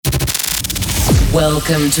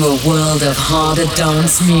Welcome to a world of harder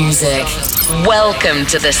dance music. Welcome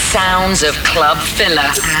to the sounds of Club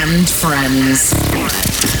Filler and Friends.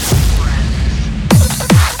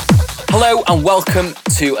 Hello and welcome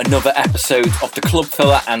to another episode of the Club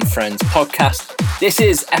Filler and Friends podcast. This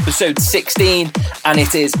is episode 16 and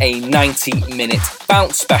it is a 90-minute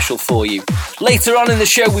bounce special for you. Later on in the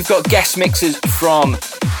show we've got guest mixes from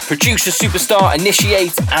producer superstar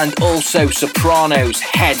Initiate and also Sopranos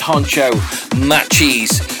head honcho Matt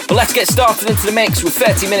Cheese. But let's get started into the mix with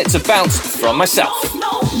 30 minutes of bounce from myself.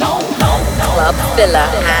 Club Filler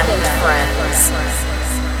and Friends.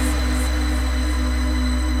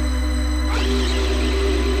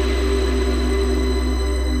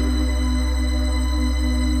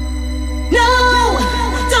 No,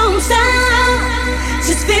 don't stop.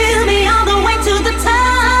 Just feel me all the way to the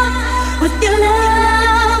top. With your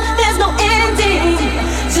love, there's no ending.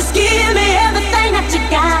 Just give me everything that you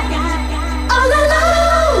got. All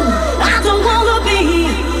alone, I don't wanna be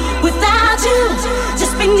without you.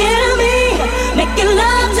 Just be near me, making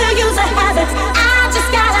love to you's a habit. I just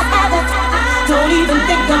gotta have it. Don't even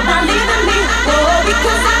think about leaving me. Oh,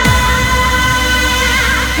 because I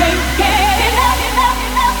can't get enough.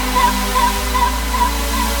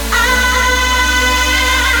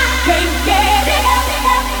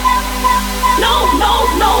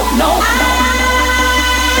 No, I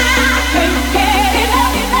can't get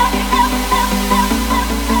enough.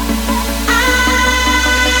 I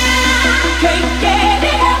can't get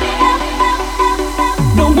enough.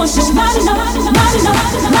 No one's just not enough, not enough,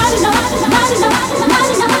 not enough, not enough, not enough, not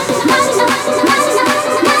enough, not enough.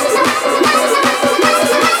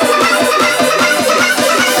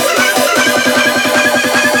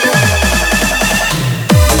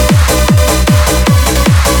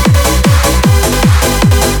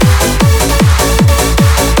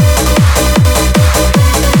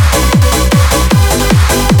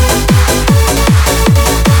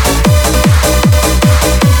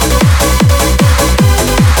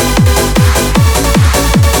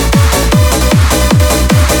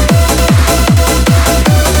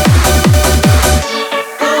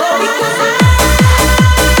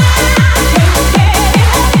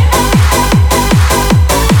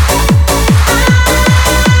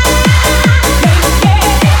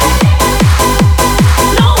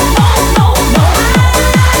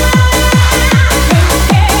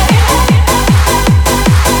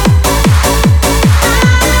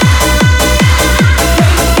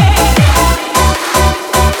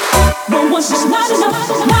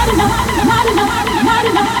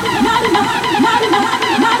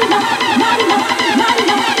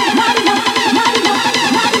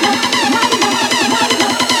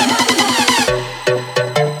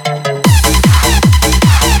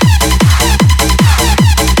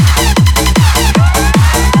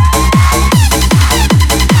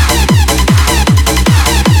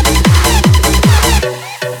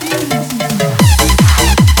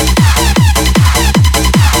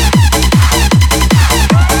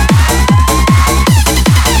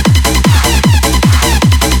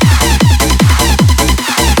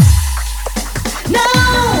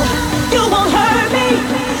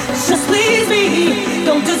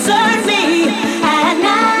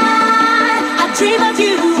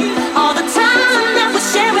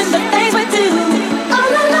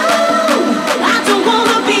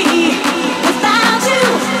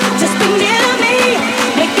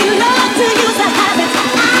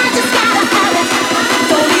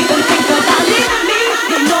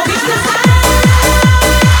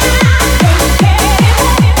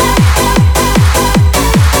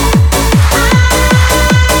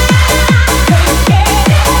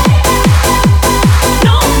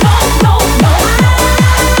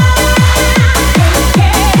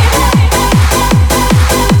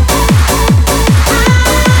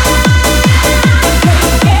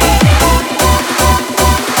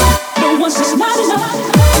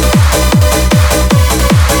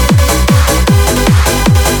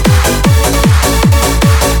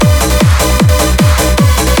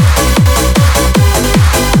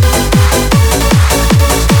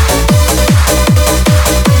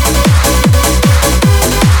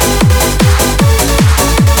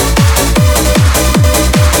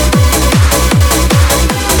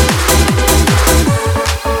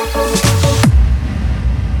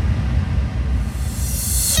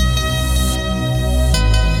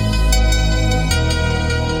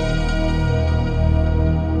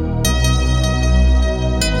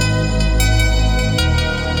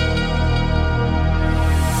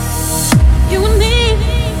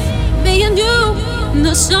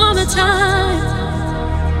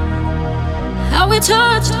 How we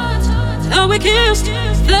touched, how we kissed,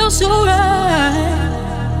 felt so right.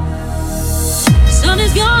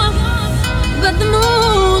 is gone, but the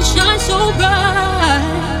moon shines so bright.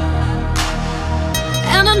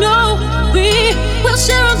 And I know we will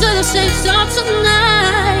share until the same start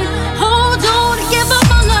tonight. Oh, don't give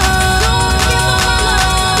up on love.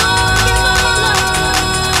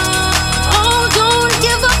 Oh, don't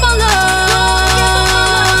give up on love.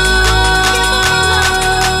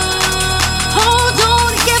 Oh,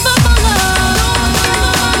 don't give up on love.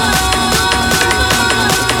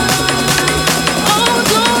 Oh,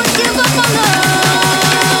 don't give up on love.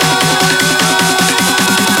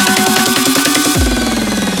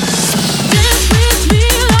 Dance with me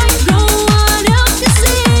like no one else can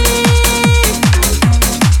see.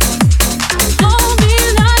 Hold me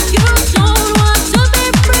like you don't want to be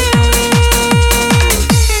free.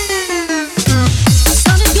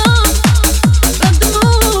 Sun is gone, but the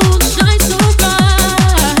moon shines so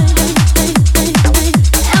bright.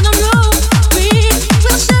 And I know we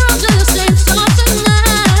will share until the same start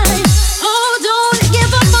tonight. Oh, don't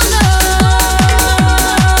give up on love.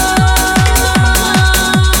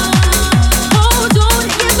 Oh, don't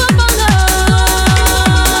give up on love.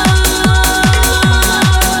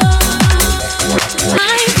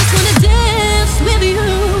 I just wanna dance with you.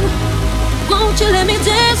 Won't you let me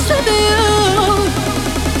dance with you?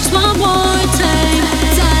 Just one more time,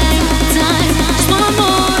 time, time. Just one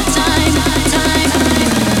more time, time.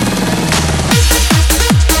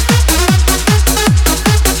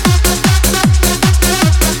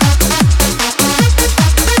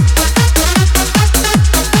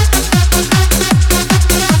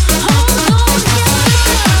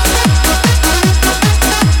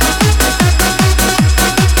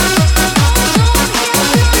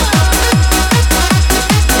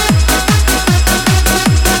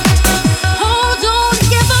 Oh, don't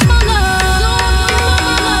give up on love.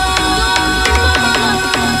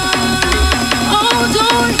 Oh,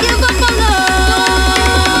 don't give up on love.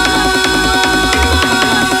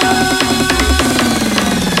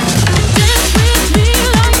 Dance with me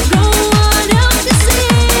like no one else can see.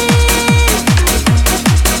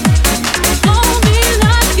 Hold me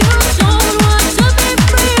like you don't want to be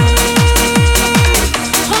free.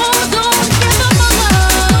 Oh, don't give up on love.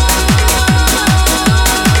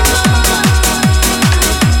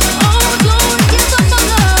 Oh, don't give up on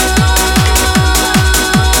love.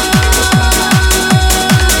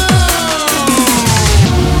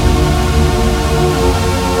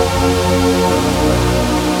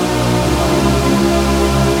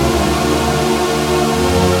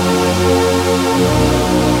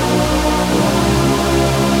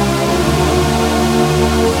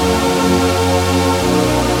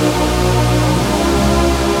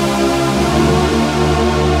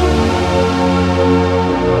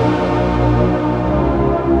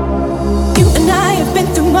 You and I have been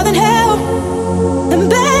through more than hell. And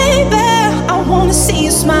baby, I wanna see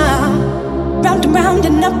you smile. Round and round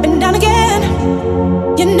and up and down again.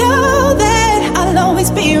 You know that I'll always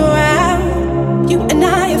be around. You and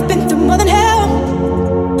I have been through more than hell.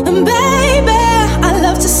 And baby, I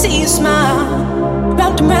love to see you smile.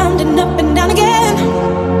 Round and round and up and down again.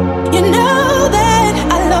 You know that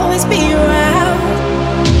I'll always be around.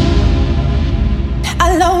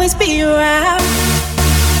 I'll always be around.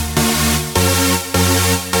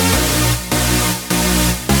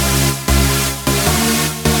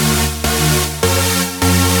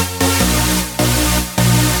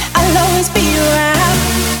 I'll always be around.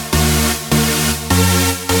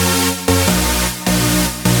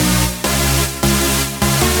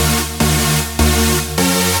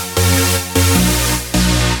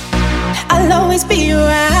 I'll always be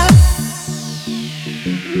around.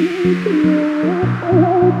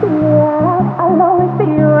 I'll always be around. I'll always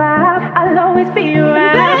be around. I'll always be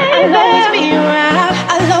around. I'll always be around.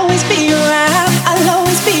 I'll always be around.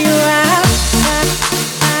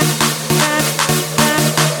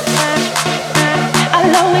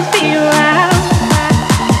 I'll always be around.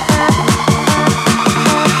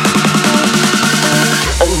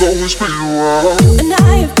 I'll always be around. And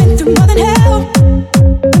I have been through more than hell.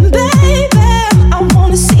 And baby, I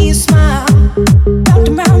wanna see you smile. Round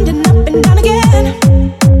and round and up and down again.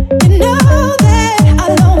 You know that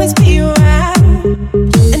I'll always be around.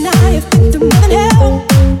 And I have been through more than hell.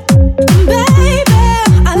 And baby,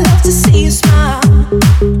 I love to see you smile.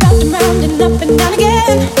 Round and round and up and down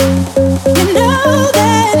again. You know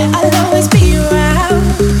that I'll always be around.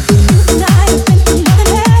 And I have been through more than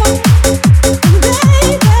hell. And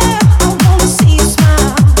baby, I wanna see you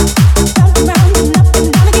smile. Round and round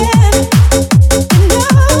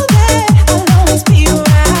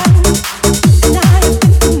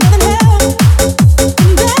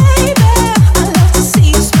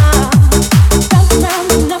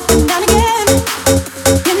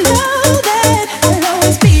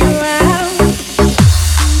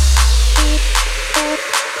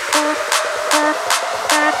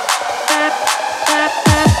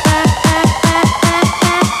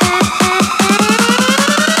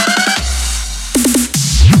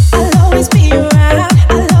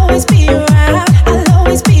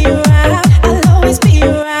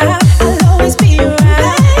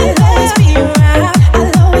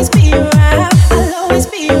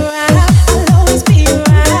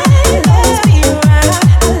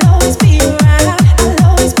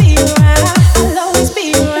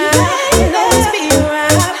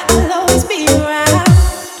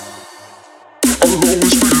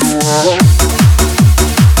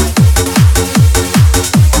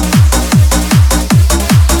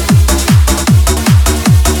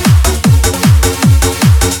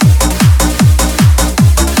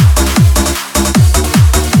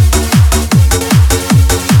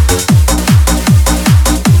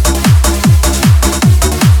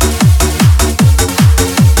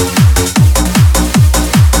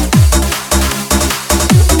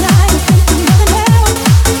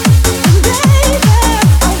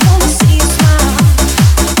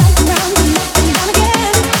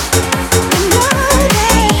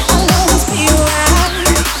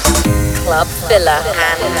Villa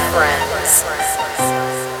and Friends.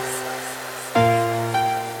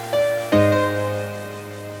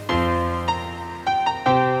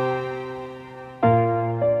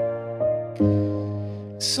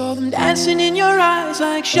 Saw them dancing in your eyes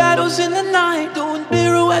like shadows in the night, doing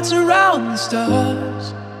pirouettes around the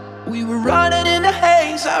stars. We were running in the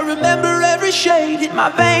haze, I remember every shade hit my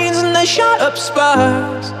veins and they shot up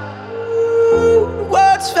sparks. Ooh,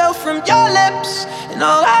 words fell from your lips and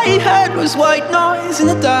all I heard was white noise in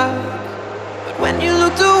the dark. But when you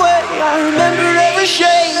looked away, I remember every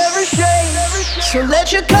shade. So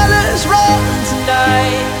let your colors run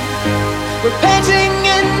tonight. We're painting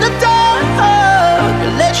in the dark.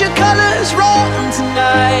 Let your colors run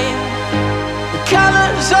tonight. The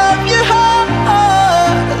colors of your heart.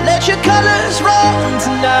 Let your colors run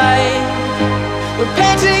tonight. We're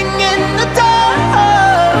painting in the dark.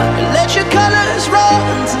 Let your colors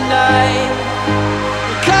run tonight.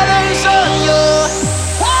 The colors of your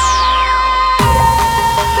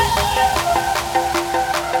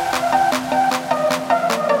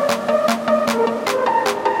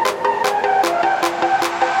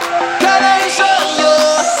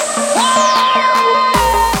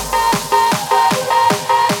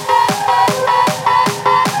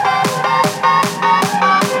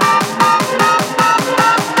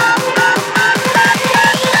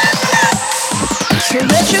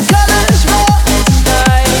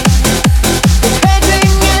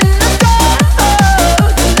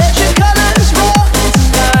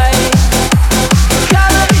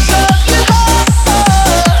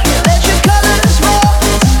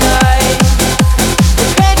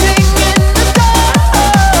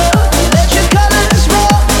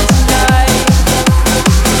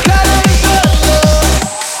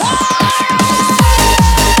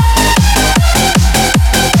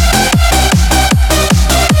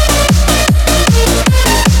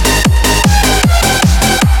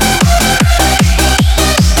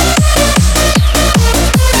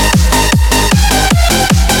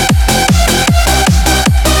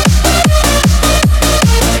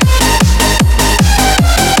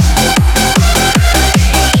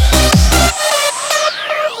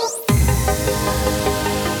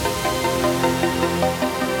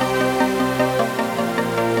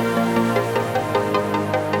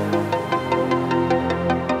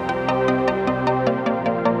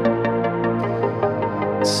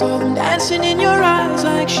saw them dancing in your eyes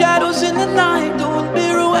like shadows in the night, doing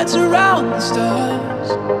pirouettes around the stars.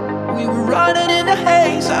 We were running in the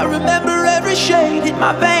haze, I remember every shade hit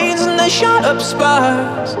my veins and they shot up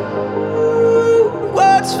sparks. Ooh,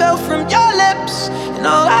 words fell from your lips and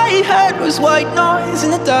all I heard was white noise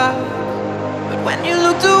in the dark. But when you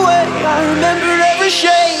looked away, I remember every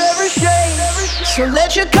shade. So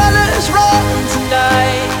let your colors run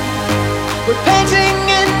tonight. We're painting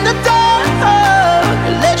in the dark.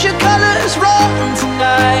 Let your colors run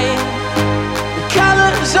tonight. The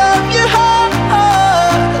colors of your heart.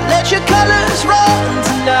 Let your colors run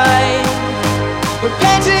tonight. We're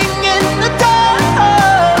painting in the dark.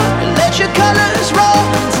 Let your colors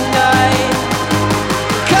run tonight.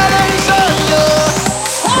 Colors of your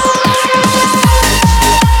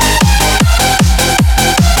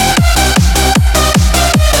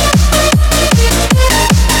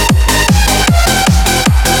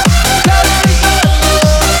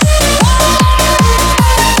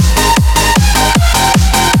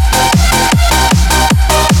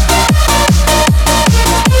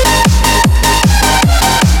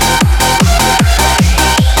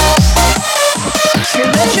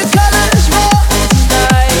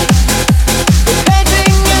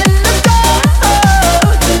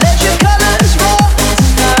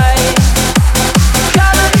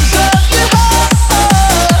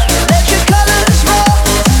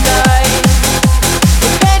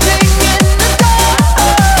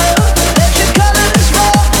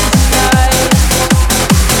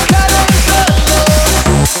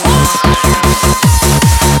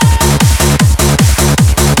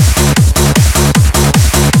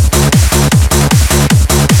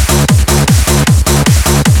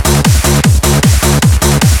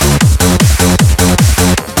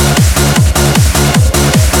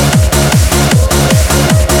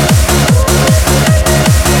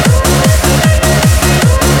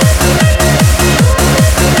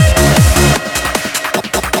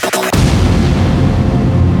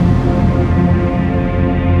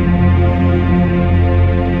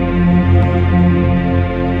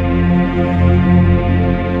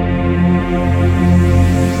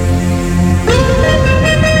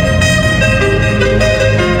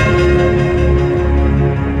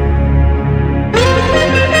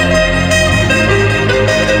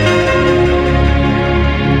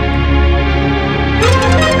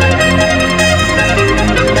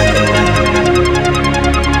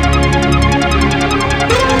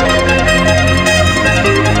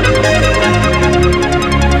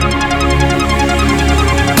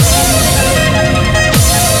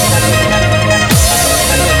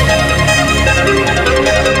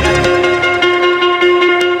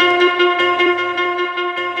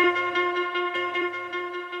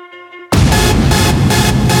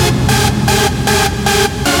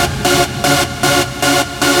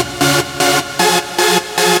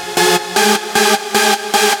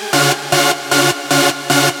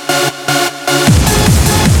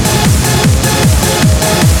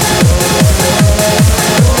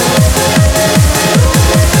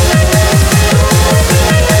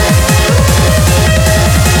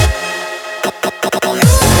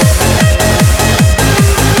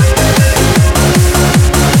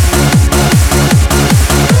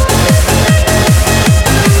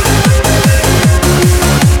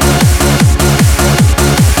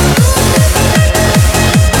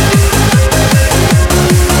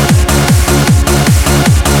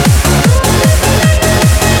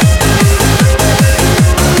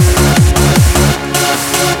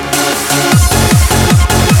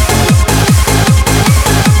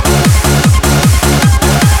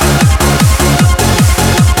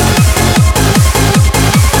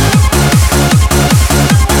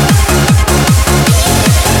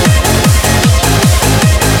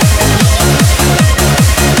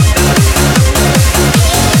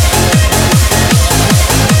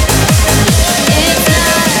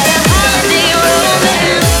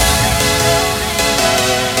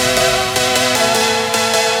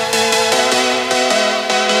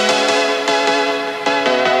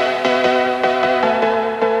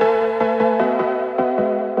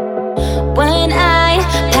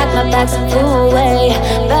my bags and flew away.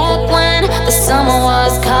 Back when the summer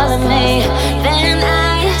was calling me, then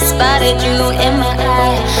I spotted you in my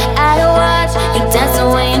eye. I watched you dance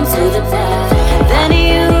away into the night. Then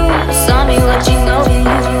you saw me watching over you.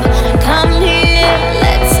 Come here,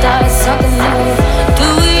 let's start something new. Do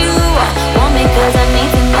you want me? 'Cause I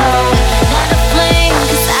need to know. Not a flame,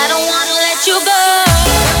 'cause I don't wanna let you go.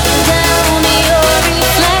 Down your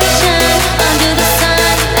reflection under the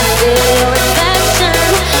sun, I feel your affection.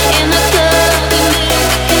 In the club we make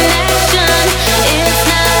a connection. It's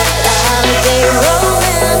not a holiday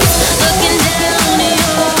romance. Looking down at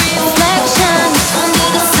your reflection under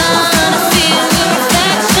the sun, I feel your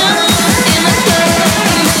affection. In the club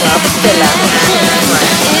we make a connection.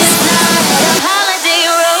 It's not a holiday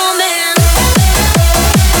romance.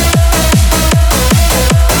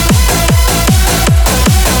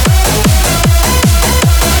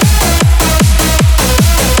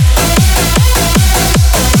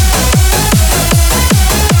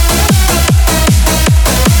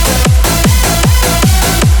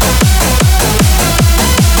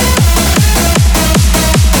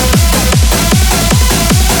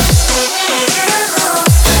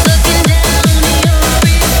 Looking down at your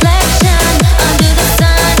reflection under the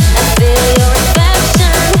sun, I feel your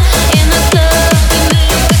affection. In the club we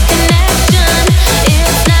make a connection.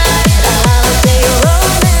 It's not a holiday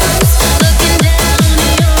romance. Looking down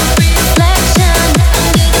at your reflection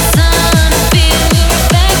under the sun, I feel your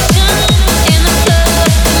affection. In the club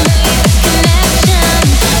we make a connection.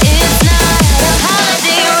 It's not a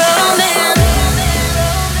holiday romance.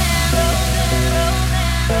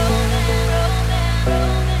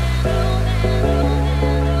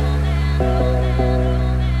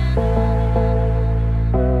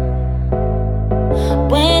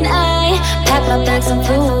 When I packed my bags and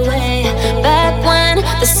flew away, back when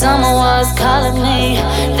the summer was calling me,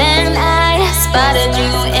 then I spotted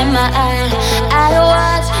you in my eye. I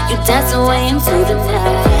watched you dance away into the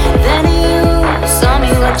night. Then you saw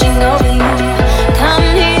me watching over you. Come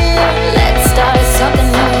here, let's start something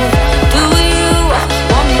new. Do you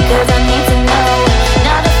want me? 'Cause I need to know.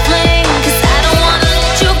 Not a flame, 'cause I don't wanna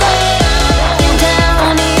let you go.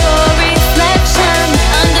 Down to your reflection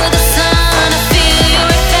under the sun, I feel your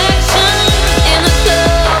affection. In the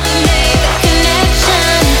club we make a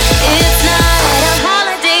connection. It's not a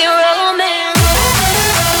holiday romance.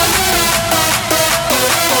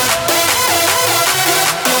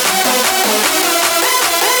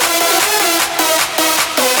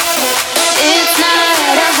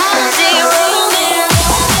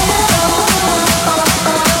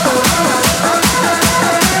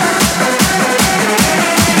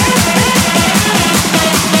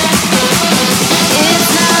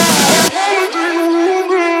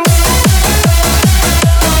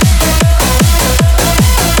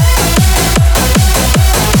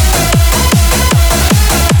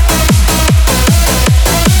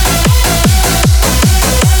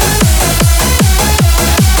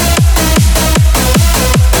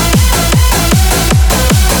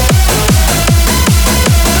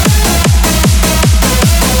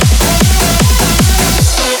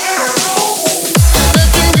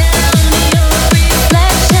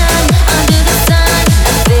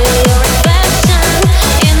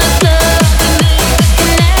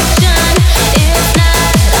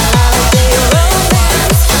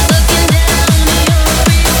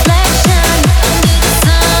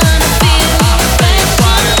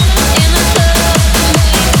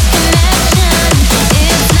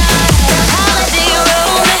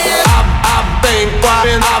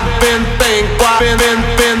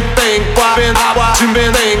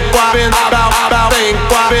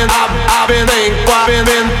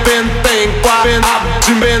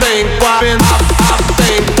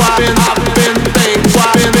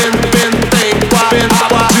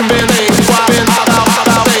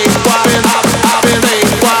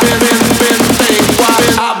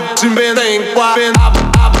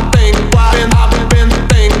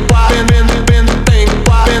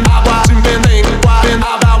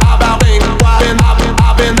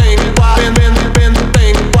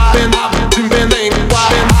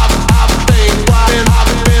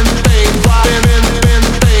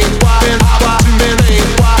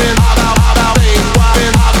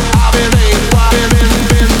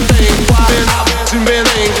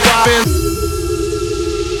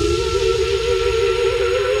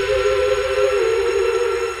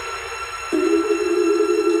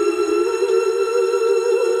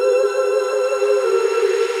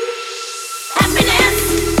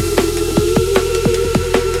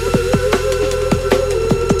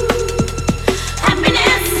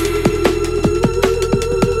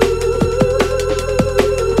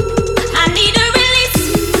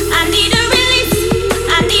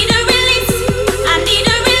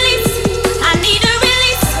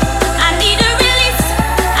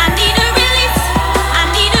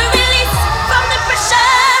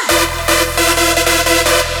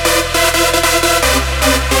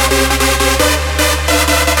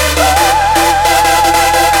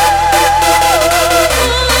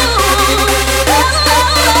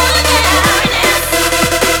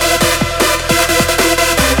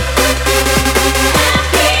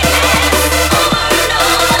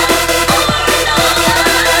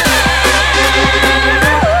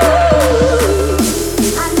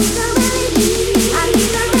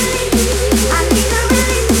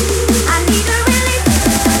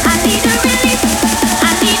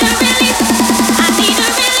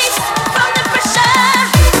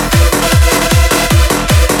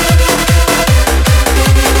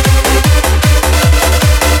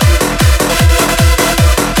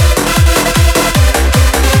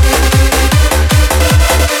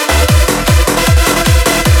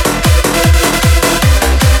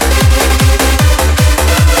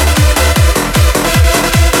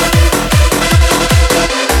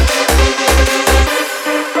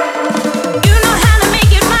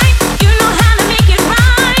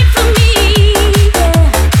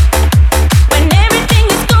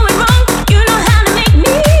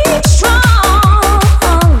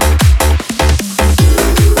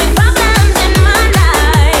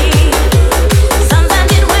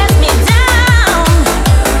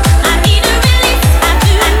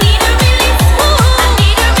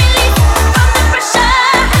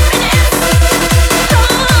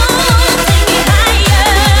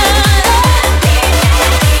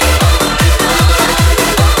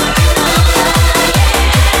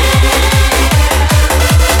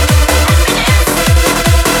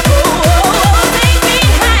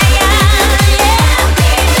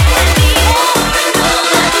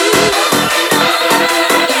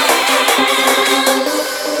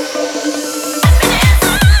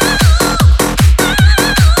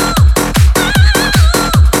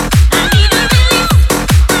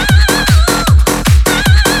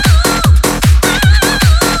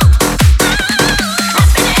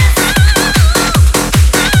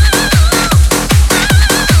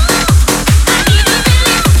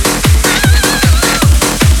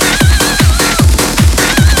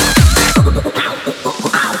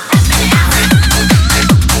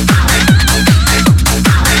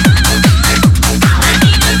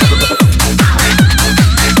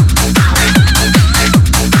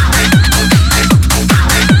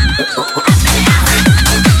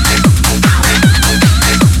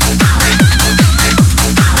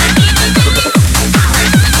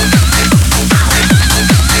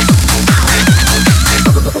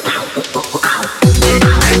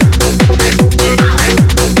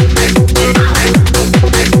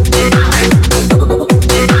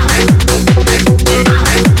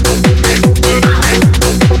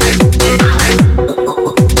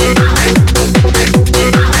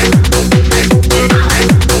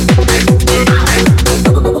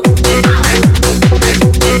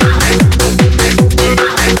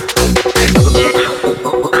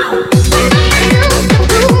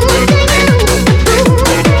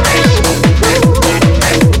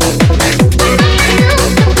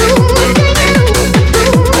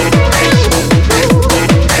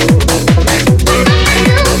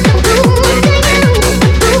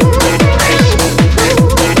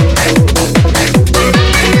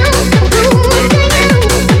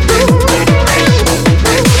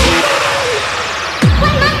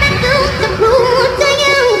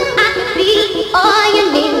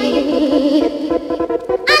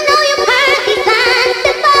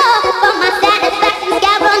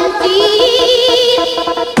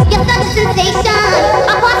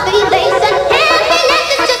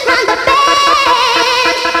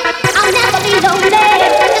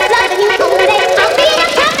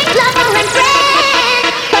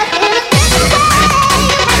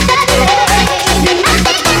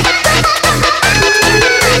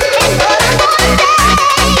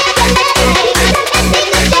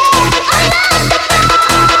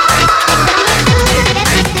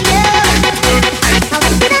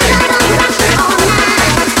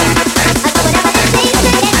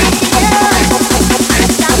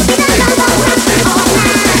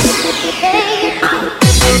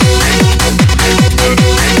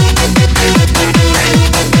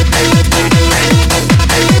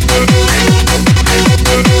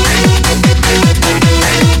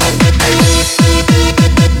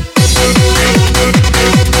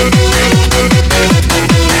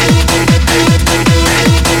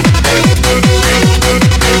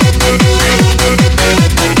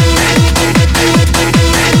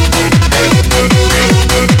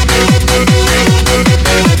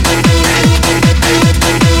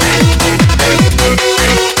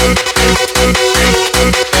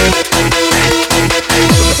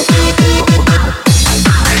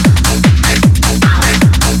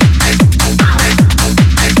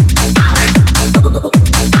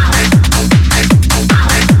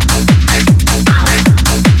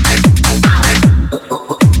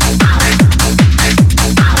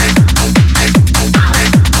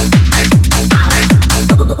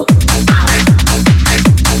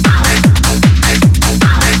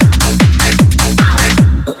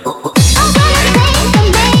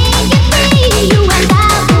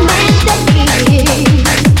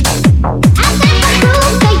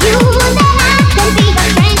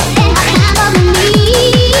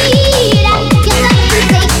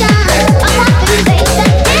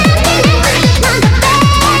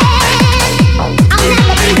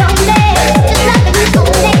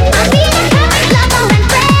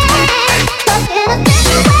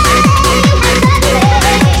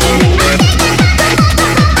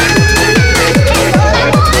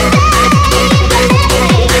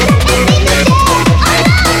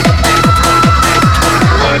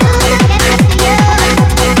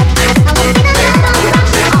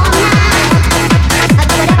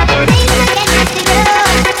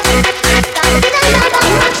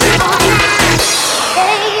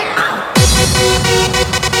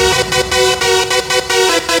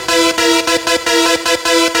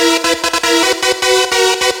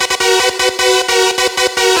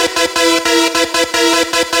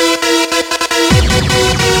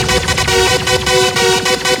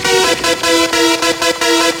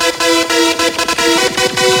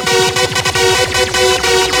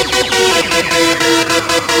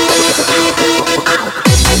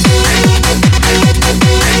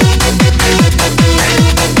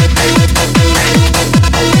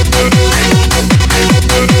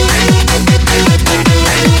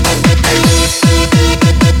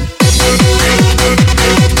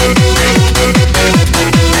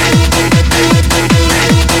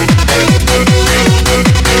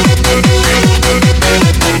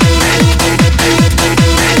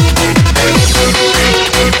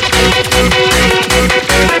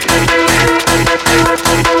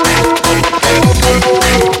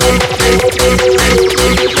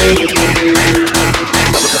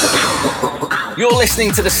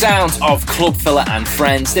 listening to the sounds of Club Filler and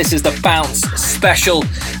Friends. This is the Bounce Special,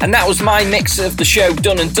 and that was my mix of the show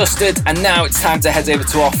done and dusted. And now it's time to head over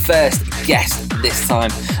to our first guest this time,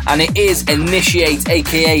 and it is Initiate,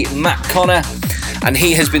 aka Matt Connor, and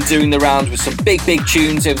he has been doing the round with some big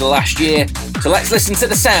tunes over the last year. So let's listen to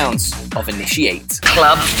the sounds of Initiate.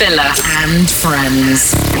 Club Filler and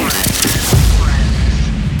Friends.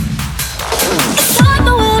 I thought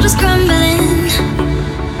the world was crumbling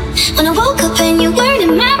when I woke up and you weren't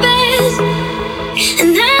in my bed,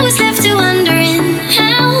 and I was left to wondering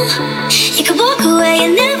how you could walk away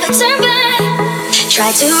and never turn back.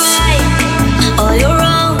 Tried to right all your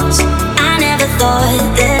wrongs. I never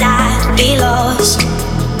thought that I'd be lost,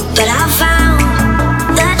 but I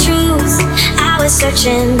found the truth. I was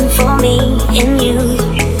searching for me in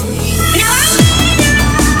you.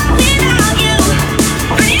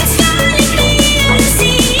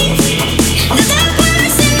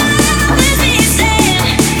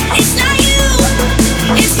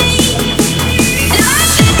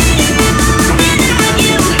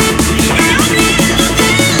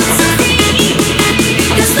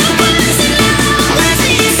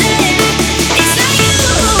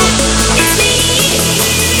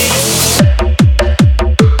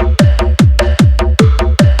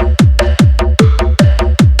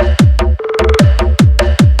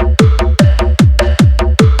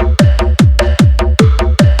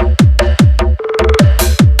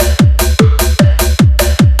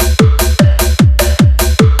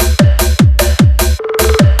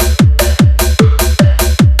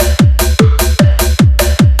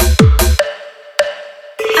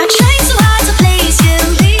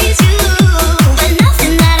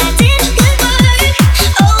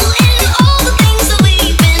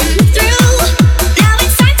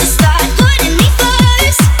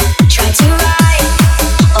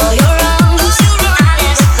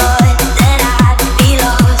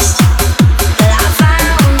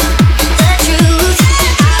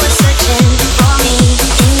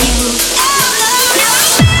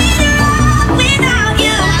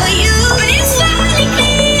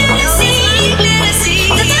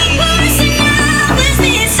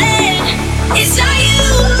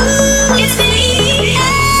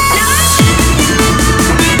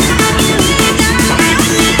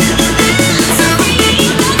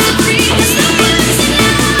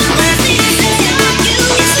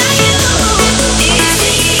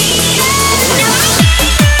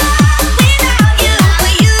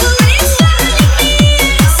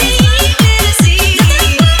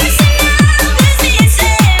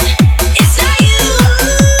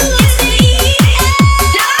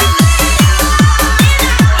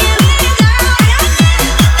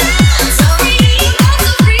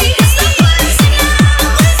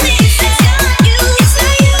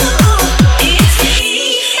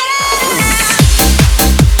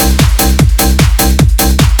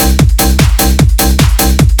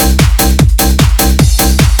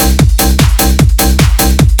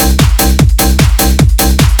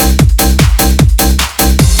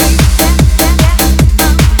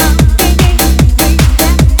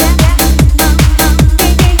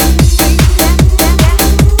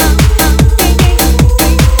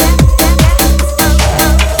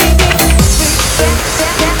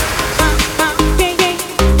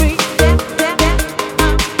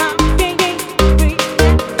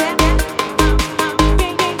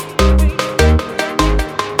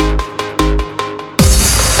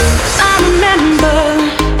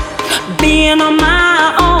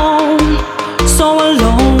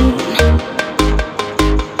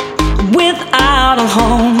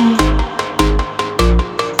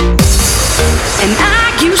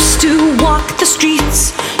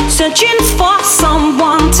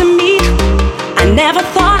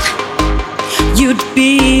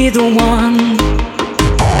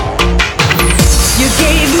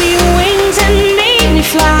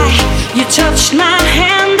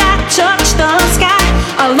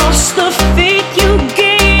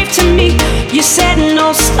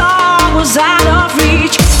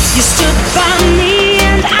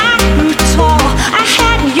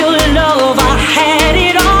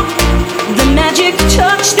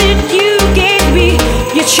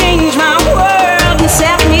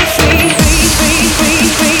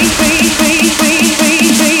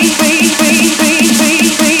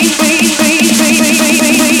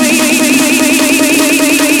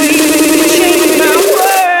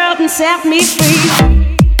 Set me free.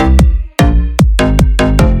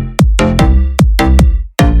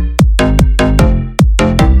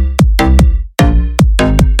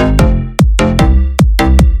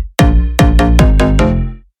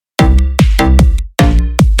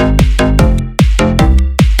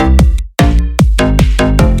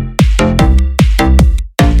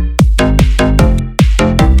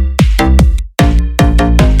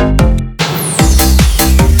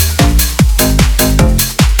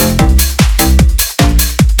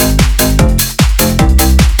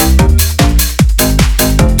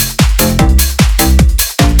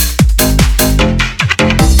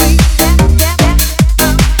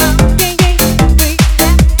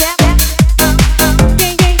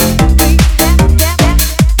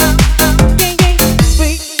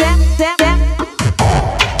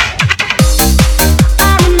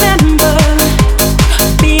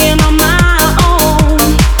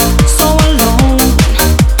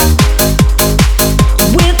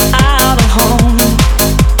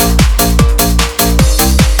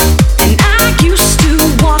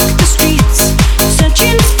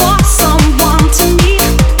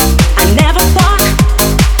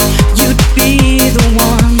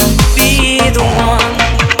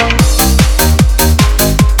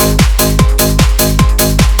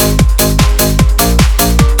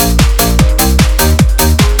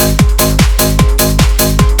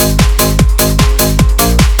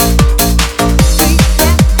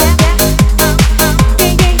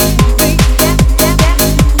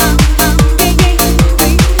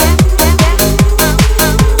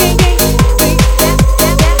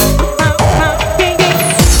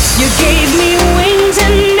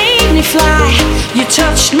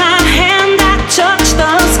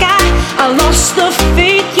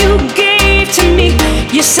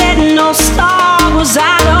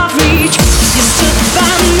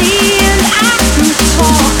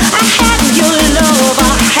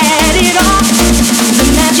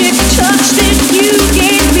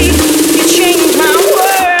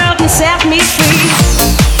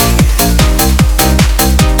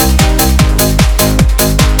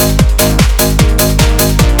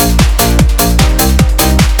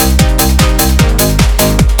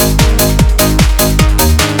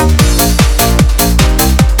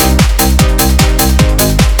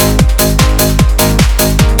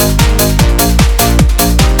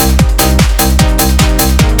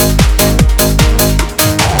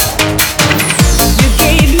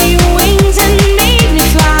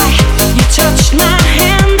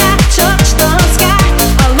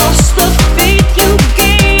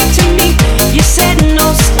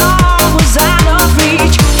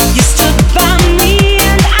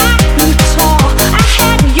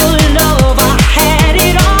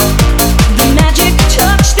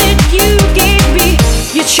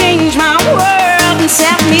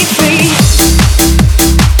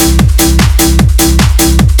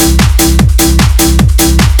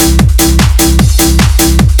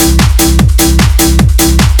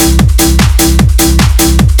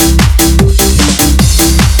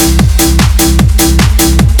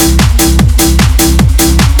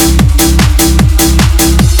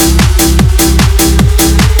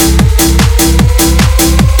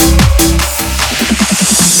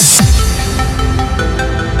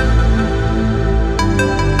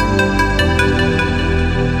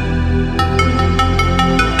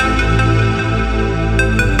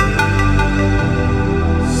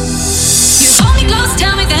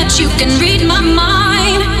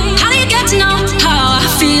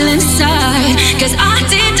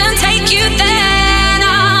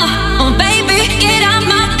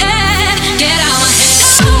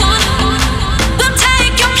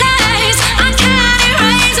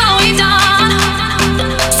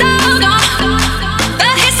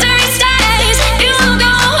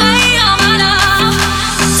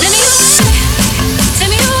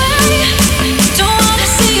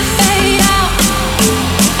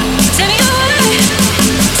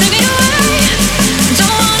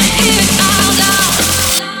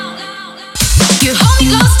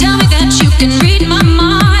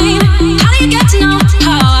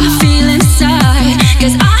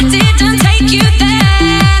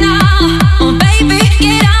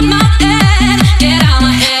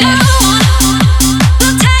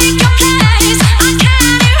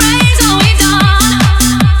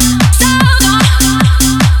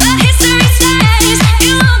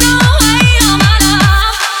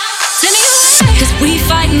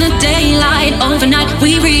 Overnight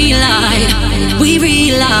we relied.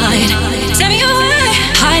 Tell me why.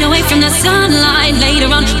 Hide away from the sunlight.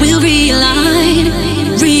 Later on we'll realign.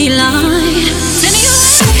 Tell me why.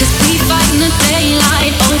 'Cause we fight in the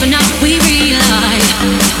daylight. Overnight we relied.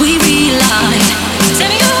 Tell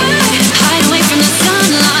me why. Hide away from the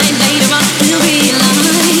sunlight. Later on we'll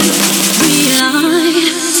realign.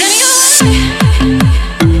 Tell me why.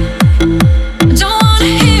 Don't wanna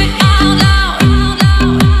hear it out loud.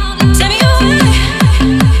 Tell me why.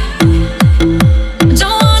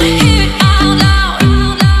 Don't wanna hear it out loud.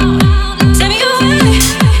 Tell me why.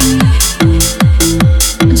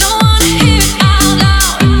 Don't wanna hear it out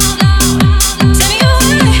loud. Tell me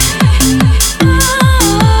why.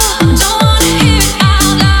 Don't wanna hear it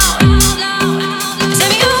out loud. Tell me why. Tell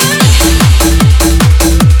me why.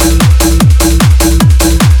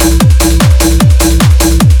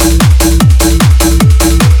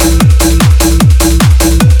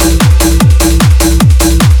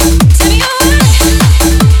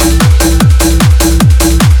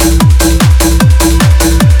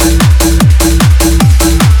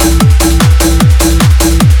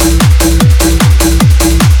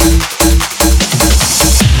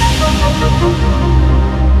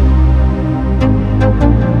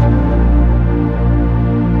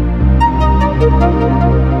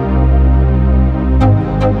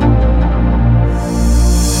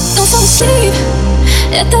 Don't fall asleep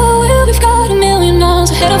at the wheel. We've got a million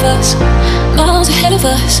miles ahead of us.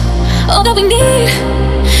 All that we need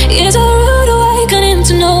is a rude awakening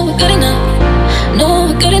to know we're good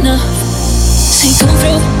enough. Say going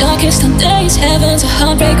through the darkest of days. Heaven's a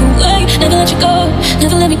heartbreak away. Never let you go,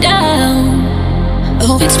 never let me down.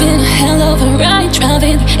 Oh, it's been a hell of a ride,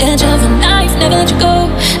 driving the edge of a knife. Never let you go,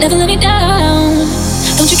 never let me down.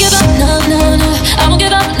 Don't you give up, no, no, no. I won't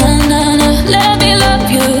give up, no, no, no. Let me love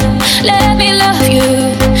you, let me love you.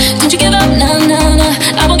 Don't you give up, no, no, no.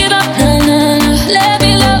 I won't give up, no, no, no. Let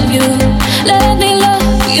me love you, let me love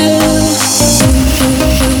you.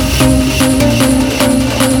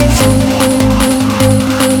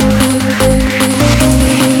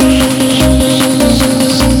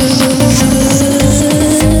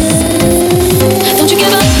 Don't you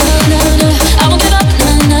give up, no, no, no. I won't give up, no,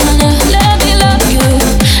 no, no. Let me love you,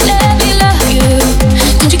 let me love you.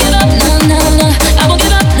 Don't you give up, no, no, no. I won't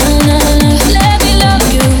give up, no, no, no. Let me love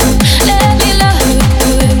you, let me love you.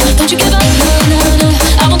 Don't you give up, no, no, no.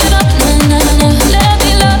 I won't give up, no, no, no. Let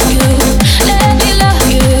me love you, let me love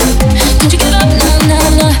you. Don't you give up, no, no,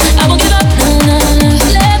 no. I won't give up, no, no, no.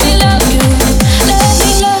 Let me love you, let me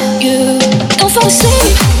love you. Don't fall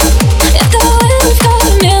asleep at the wheel. We've got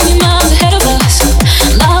a million miles ahead of us.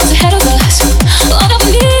 All that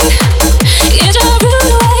we need is a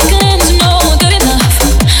rude awakening to know we're good enough.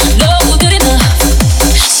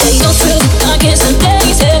 Say go through the darkest of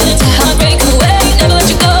days. Heaven's a heartbreak away. Never let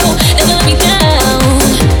you go, never let me down.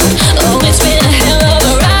 Oh, it's been a hell of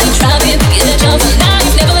a ride, driving the edge of a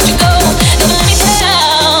knife. Never let you go, never let me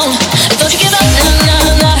down. Don't you give up, no, no,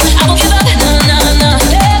 no. I won't give up, no, no, no.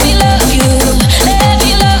 Let me love you, let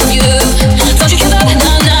me love you. Don't you give up,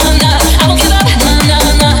 no, no, no. I won't give up, no, no,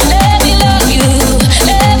 no. Let me love you,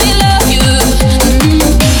 let me love you.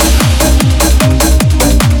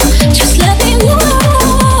 Just let me love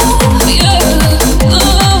you.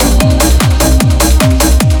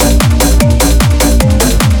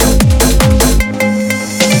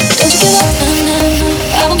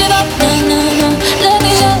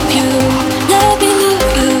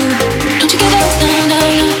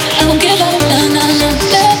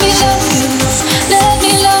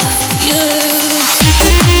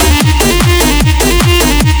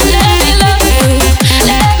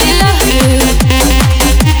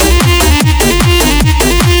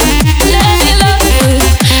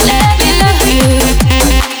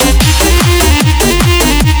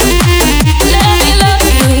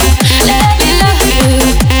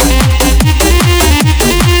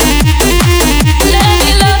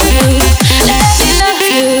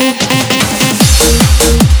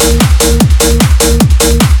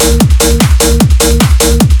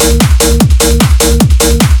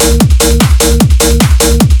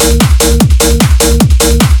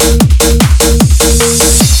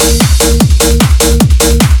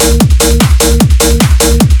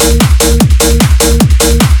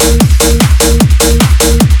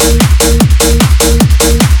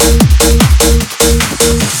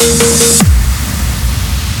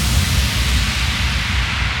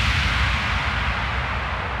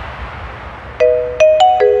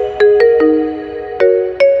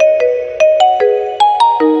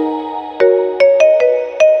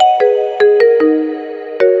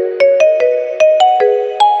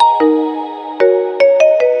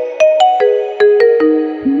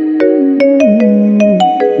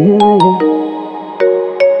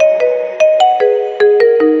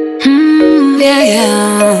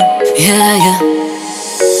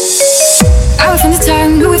 I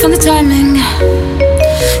knew it from the timing.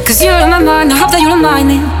 Cause you're on my mind, I hope that you don't mind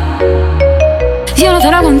me. You know that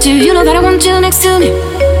I want you, you know that I want you next to me.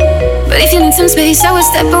 But if you need some space, I will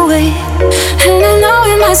step away. And I know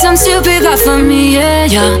it might sound stupid, but for me, yeah,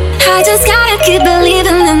 yeah, I just gotta keep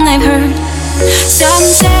believing in I've heard. Some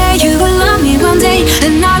say you will love me one day,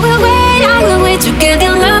 and I will wait to get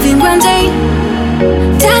your loving one day.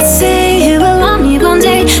 That say you will love me one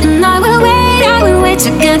day, and I will wait to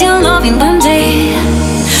get your loving one day.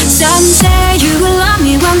 Some say you will love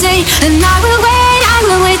me one day, and I will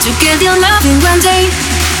wait to get your loving one day.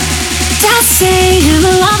 That say you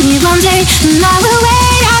will love me one day, and I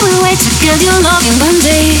will wait to get your loving one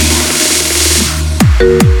day.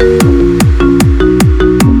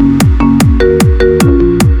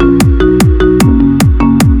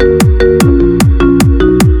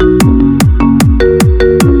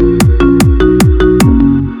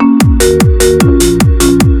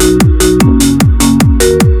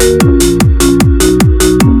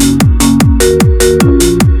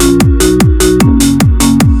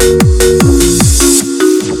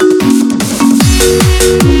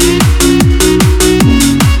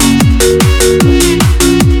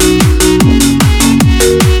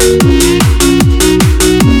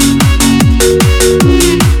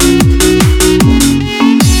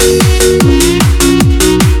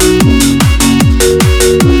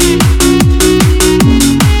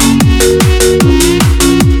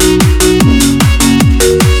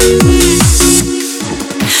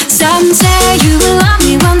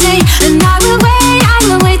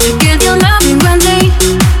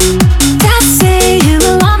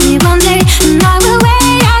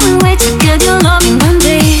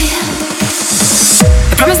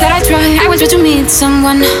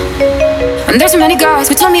 Someone, and there's so many guys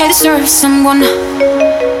who told me I deserve someone.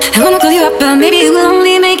 I wanna call you up, but maybe it will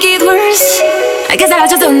only make it worse. I guess I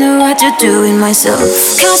just don't know what to do with myself.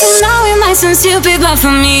 Cause I know it might sound stupid, but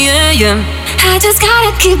for me, yeah, yeah, I just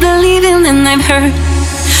gotta keep believing and I've heard.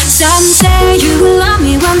 Some say you will love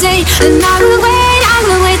me one day, and I will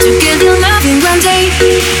wait to get your loving one day.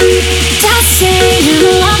 That say you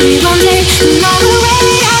will love me one day, and I will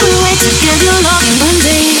wait to get your loving one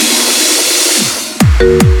day.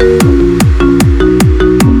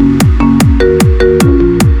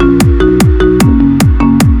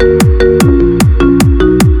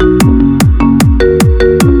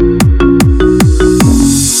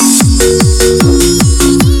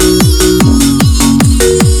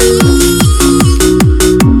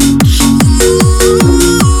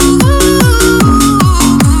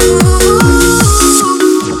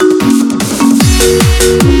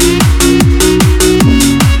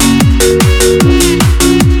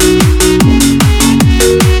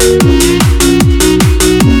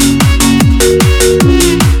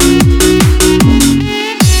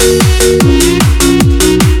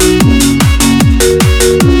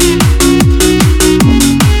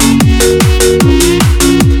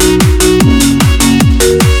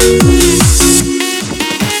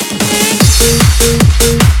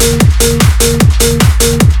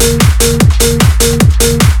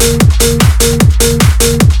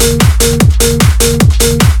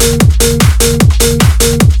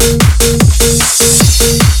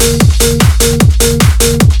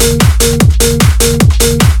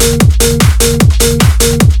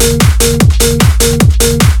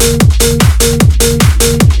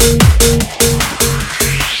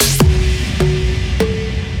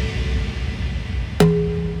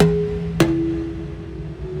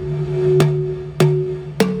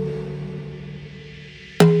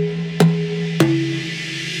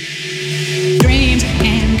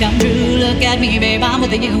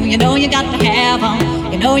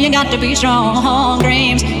 Be strong,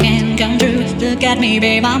 dreams can come true. Look at me,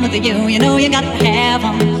 babe, I'm with you. You know you got to have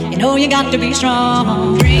them. You know you got to be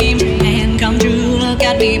strong. Dreams can come true. Look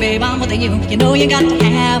at me, babe, I'm with you. You know you got to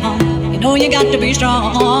have them. You know you got to be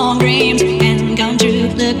strong. Dreams can come true.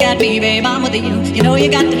 Look at me, babe, I'm with you. You know you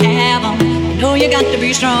got to have them. You know you got to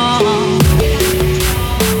be strong.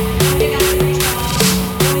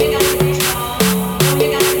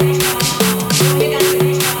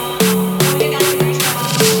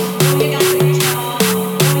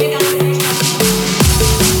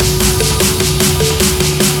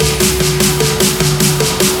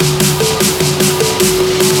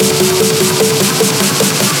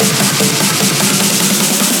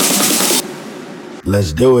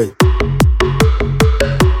 Let's do it.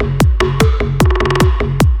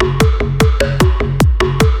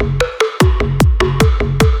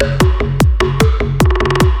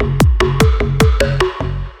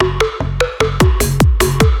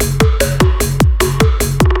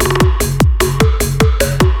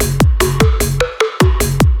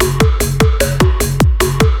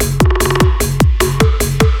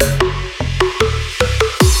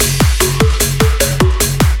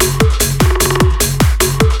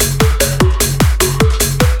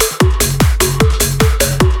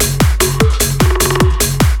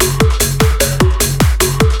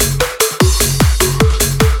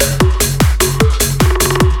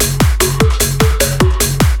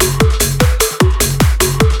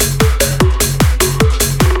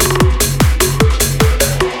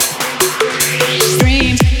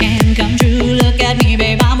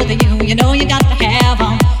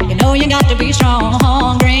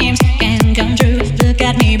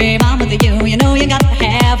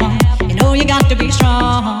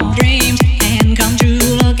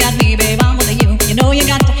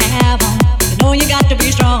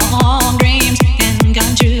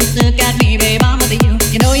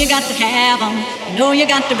 you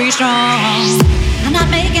got to be strong. I'm not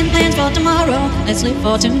making plans for tomorrow, let's live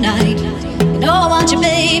for tonight. You know I want you,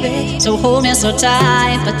 baby, so hold me so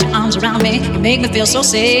tight. Put your arms around me, you make me feel so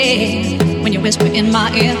safe. When you whisper in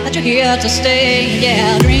my ear that you're here to stay.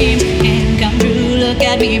 Yeah, dreams can come true, look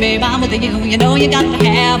at me, babe, I'm with you. You know you got to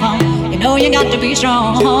have them, you know you got to be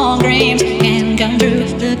strong. Dreams can come true,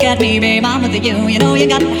 look at me, babe, I'm with you. You know you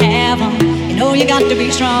got to have them, you know you got to be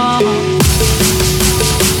strong.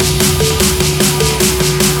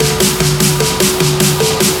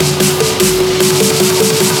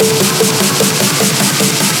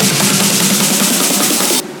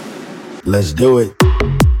 Let's do it.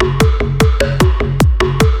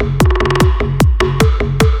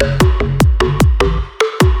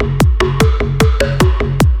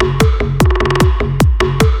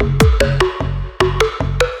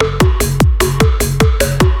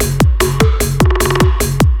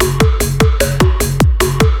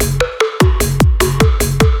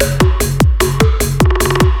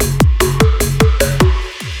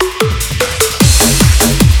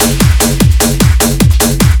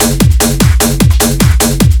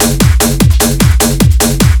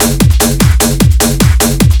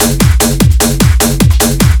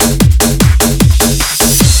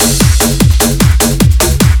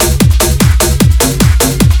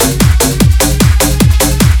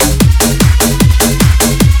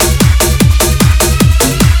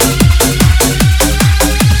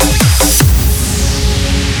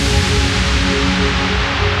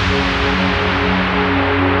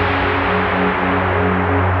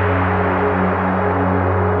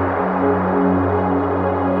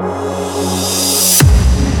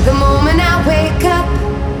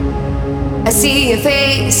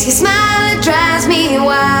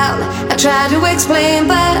 Explain,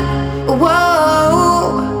 but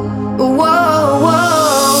whoa, whoa,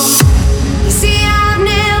 whoa. You see, I've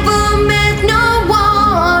never met no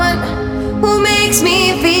one who makes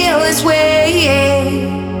me feel this way.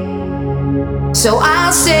 So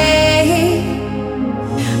I'll say,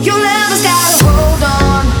 your love has got a hold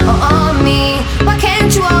on me. Why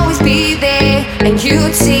can't you always be there? And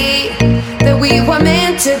you'd see that we were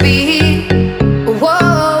meant to be.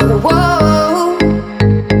 Whoa, whoa.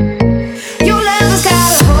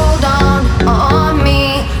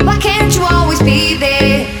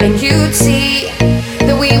 See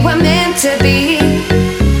that we were meant to be.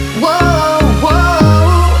 Whoa,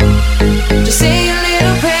 whoa. Just say a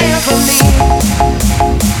little prayer for me.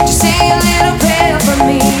 Just say a little prayer for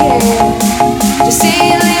me. Yeah. Just say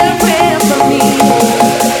a little prayer for me. Yeah.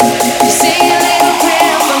 Just say a little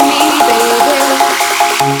prayer for me, baby.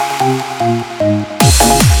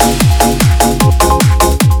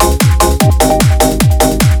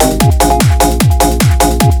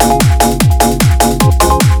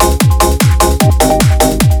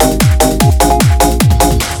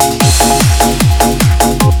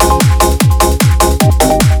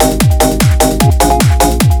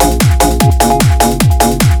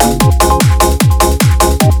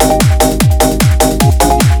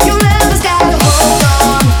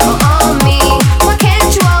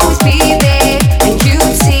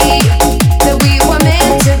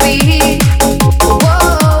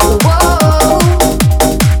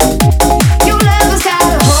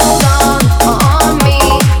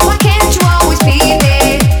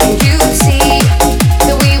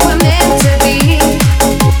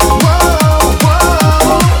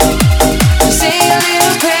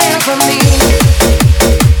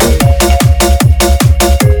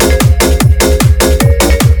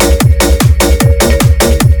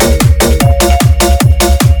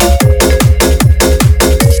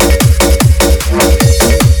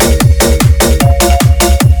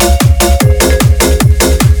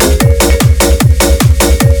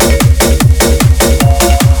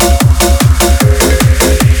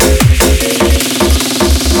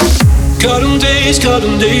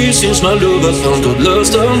 Since my love I found what love's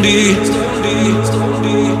done me.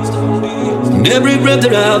 And every breath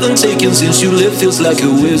that I've been taking since you left feels like a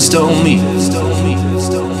waste on me.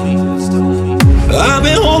 I've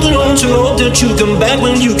been holding on to hope that you come back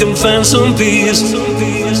when you can find some peace.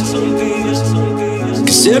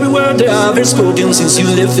 Cause every word that I've ever spoken since you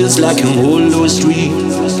left feels like an old lost street.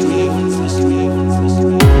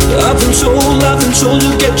 I've been told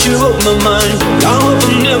to get you off my mind. I hope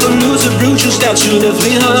I never lose the bruises that you left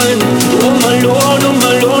behind. Oh my Lord,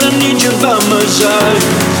 I need you by my side.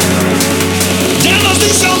 There must be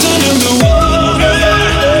something in the water.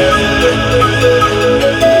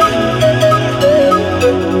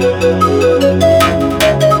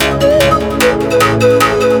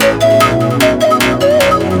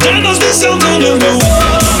 There must be something in the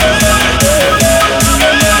water.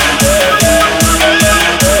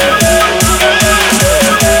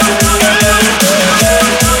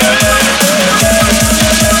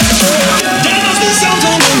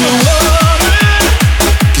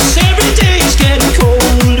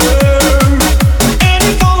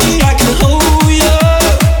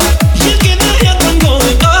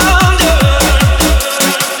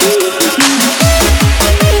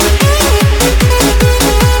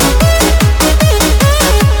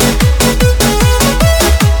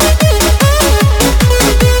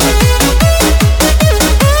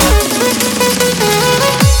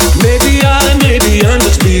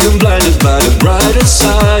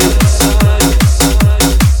 side to side.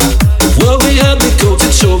 What we had, we go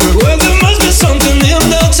to over. Well, there must be something in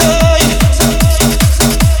the tide.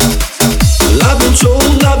 I've been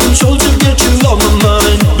told to get you off my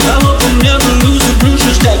mind. I hope you never lose the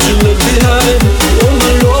bruises that you left behind. Oh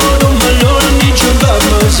my Lord, I need you by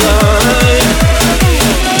my side.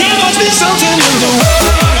 There must be something in the world.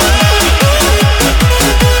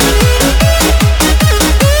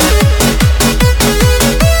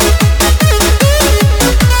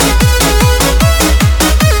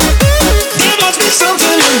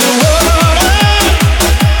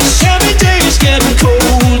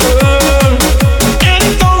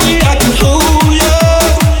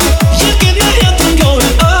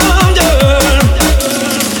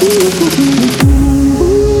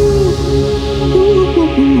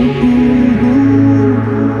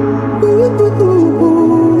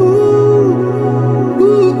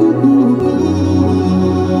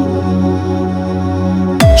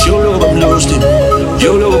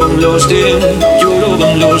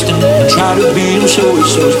 Try to be I'm so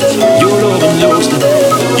exhausted. Your love I'm lost in.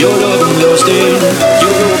 Your love I'm lost in.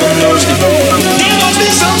 Your love I'm lost in. There must be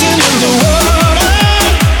something in the world.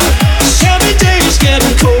 Every day is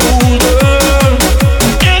getting colder.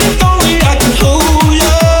 And if only I can hold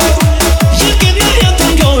you. You get my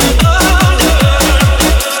anthem going under.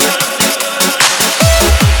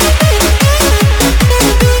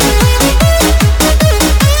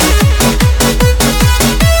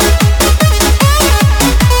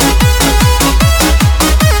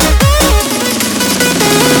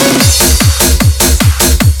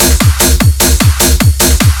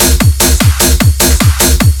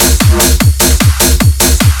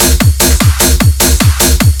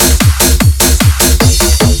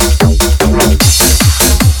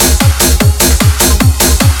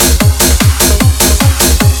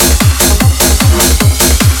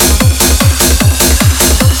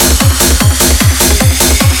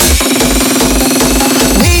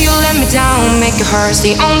 Hurts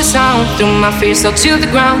the only sound through my fears fell to the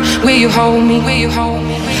ground. Will you hold me? Will you hold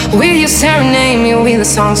me? Will you serenade me with the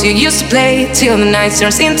songs you used to play till the night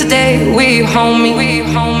turns into day? Will you hold me? Will you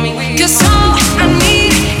hold me? 'Cause all I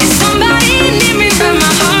need is somebody near me where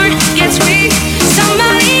my heart gets weak.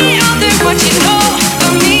 Somebody out there what you know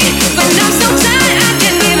of me. When I'm so tired I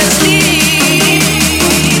can't even sleep.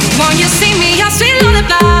 Won't you sing me your sweet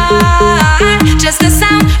lullaby? Just the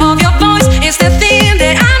sound of your voice is the thing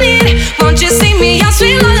that I need. Won't you sing me your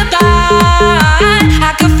sweet lullaby?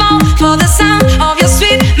 I could fall for the sound of your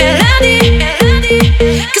sweet melody.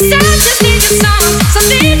 'Cause I just need your song,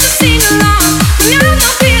 something to sing along. When I'm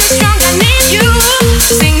not feeling strong, I need you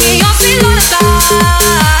to sing me your sweet lullaby.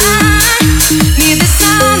 Need the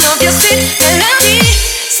sound of your sweet melody.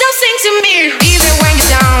 So sing to me. Even when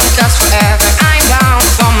you're down, cause forever I'm bound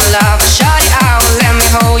for my love. Shut it out, let me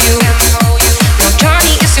hold you. No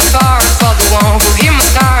journey is too far for the one who hear my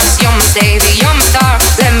scars. You're my savior, you're my star.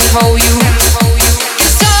 Let me hold you.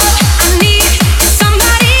 'Cause all I need is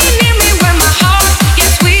somebody near me where my heart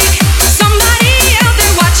gets weak. Somebody out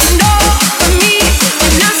there watching over me.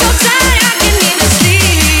 When I'm so tired I can't even sleep.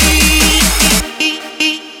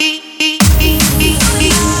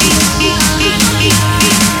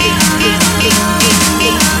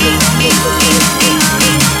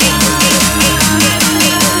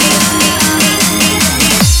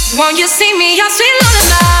 Won't you sing me your sweet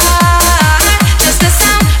lullaby? Just the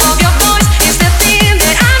sound of your voice is the thing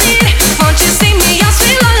that I need. Won't you sing me your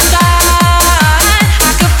sweet lullaby?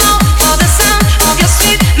 I could fall for the sound of your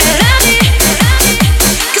sweet melody.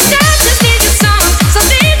 'Cause I just need your song,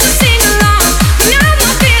 something to sing along. When I'm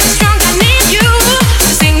not feeling strong, I need you to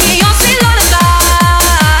sing me your sweet lullaby.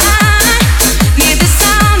 Need the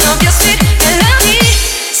sound of your sweet melody.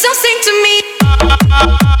 So sing to me.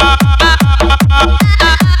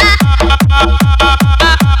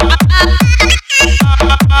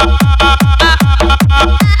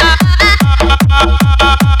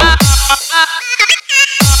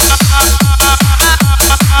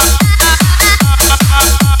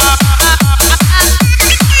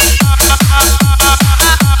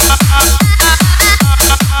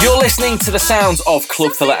 Listening to the sounds of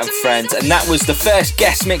Club Filler and Friends, and that was the first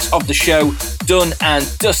guest mix of the show, done and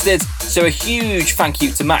dusted. So a huge thank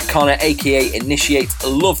you to Matt Connor, aka Initiate.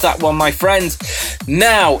 Love that one, my friend.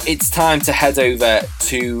 Now it's time to head over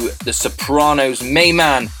to the Sopranos main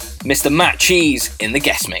man, Mr. Matt Cheese, in the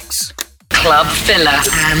guest mix. Club Filler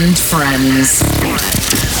and Friends.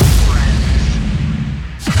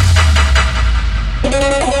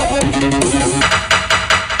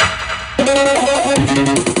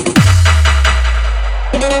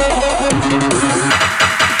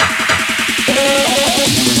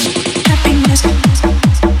 Happiness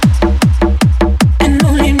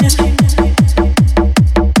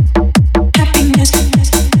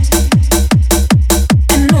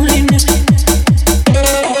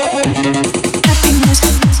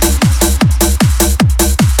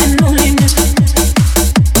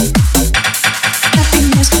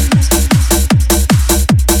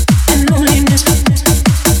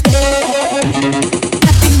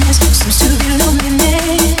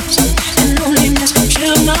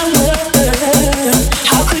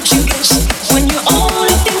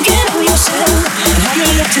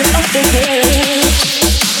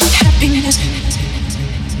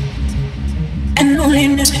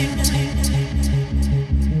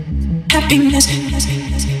happiness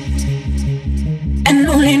and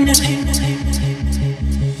loneliness.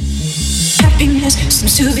 Happiness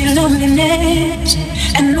seems to be loneliness,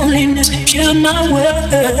 and loneliness killed my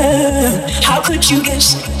world. How could you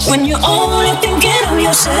guess when you're only thinking of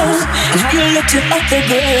yourself and how you look to other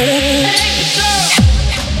girls?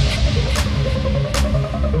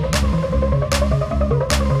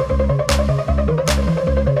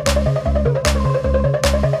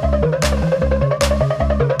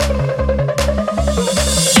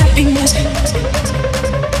 Happiness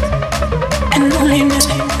and loneliness.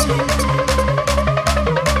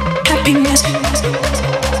 Happiness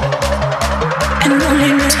and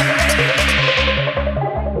loneliness.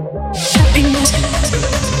 Happiness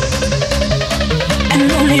and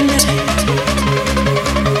loneliness.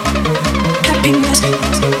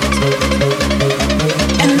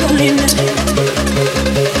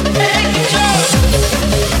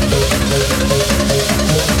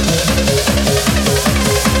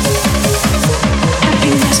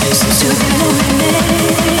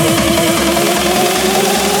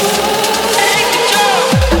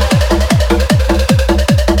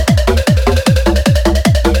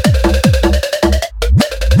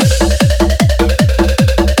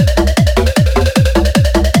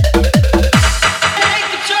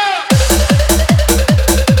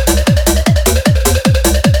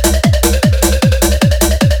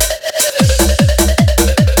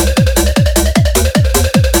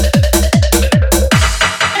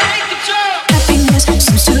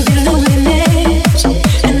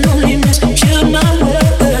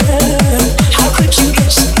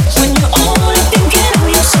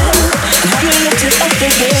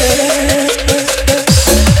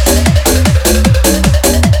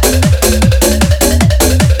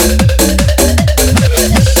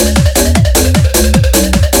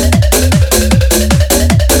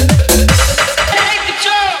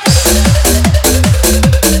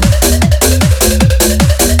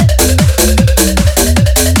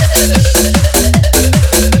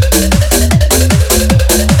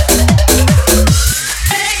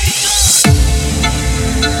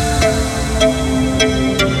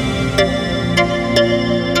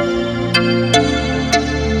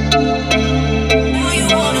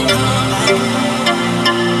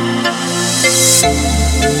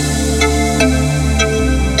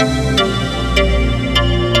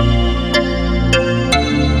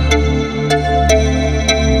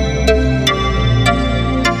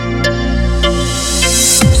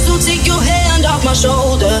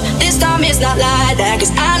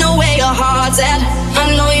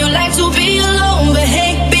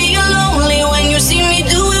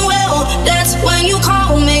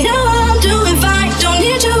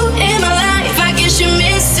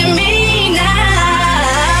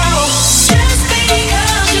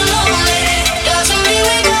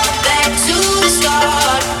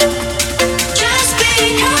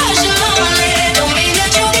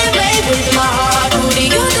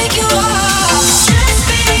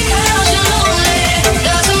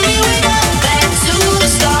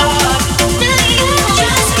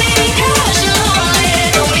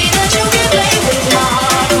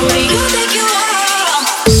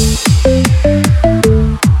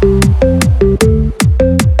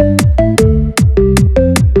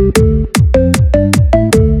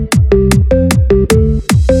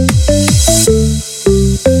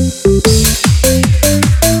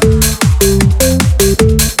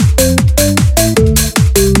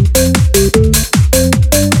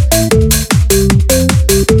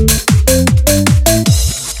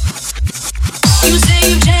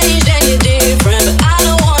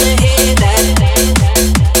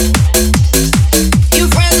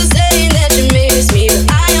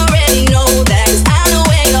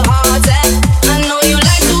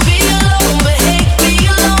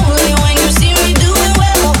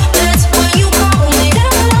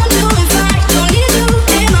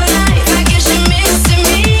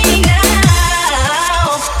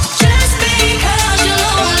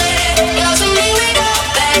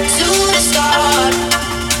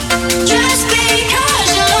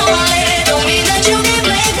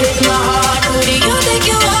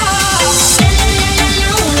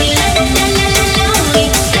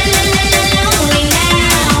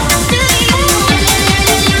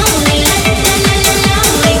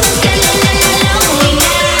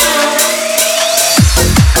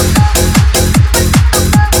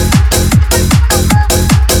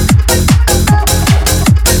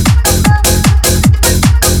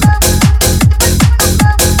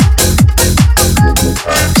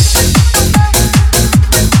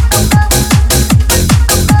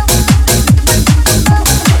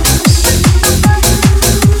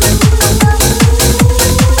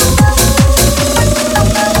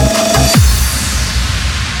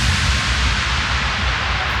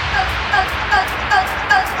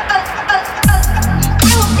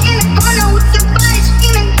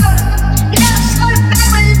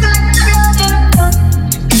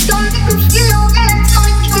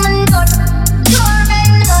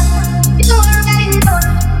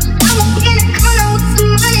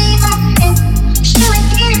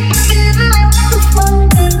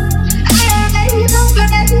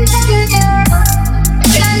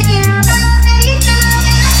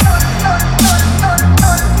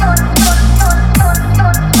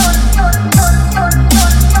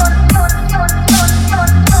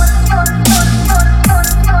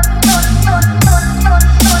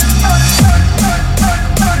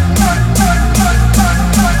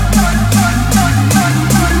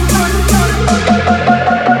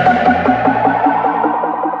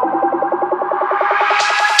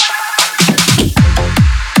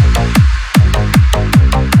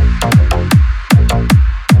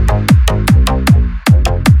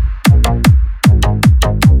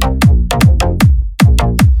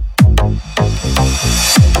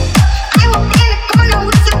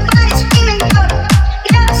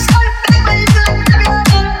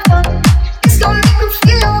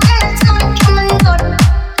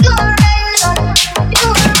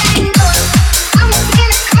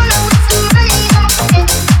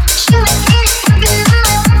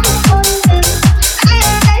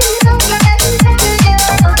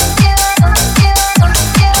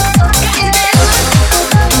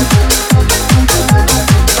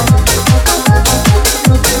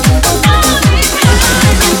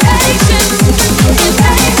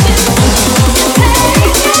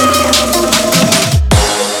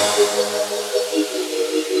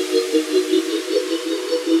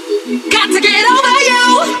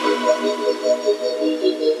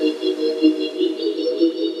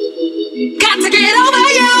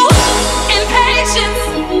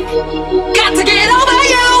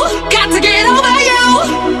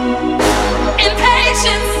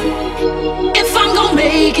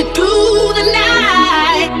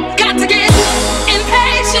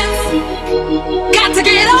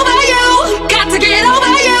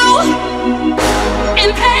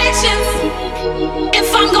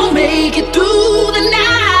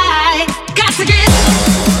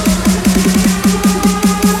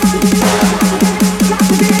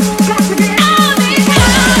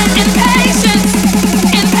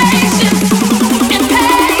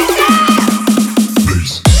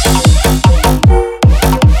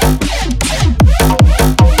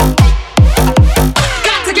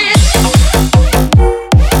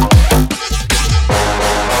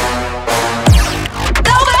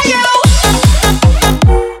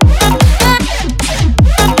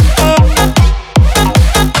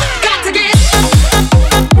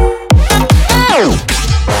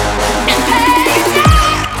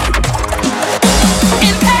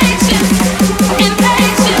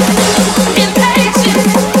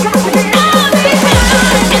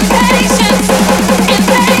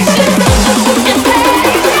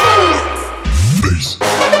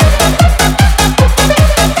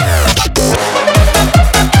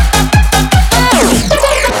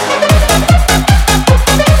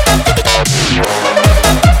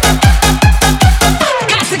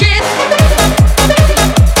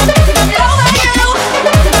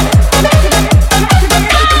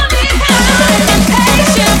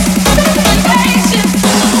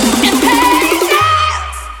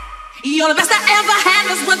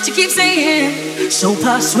 that's what you keep saying. So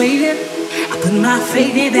persuaded, I put my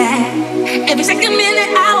faith in that. Every second,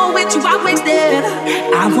 minute, hour with you, I wasted.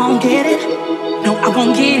 I won't get it, no, I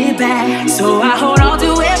won't get it back. So I hold on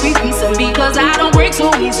to every piece of me, cause I don't break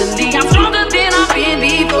so easily. I'm stronger than I've been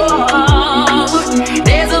before.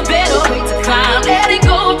 There's a better way to climb. Let it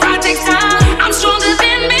go, pride takes time. I'm stronger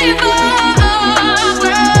than before.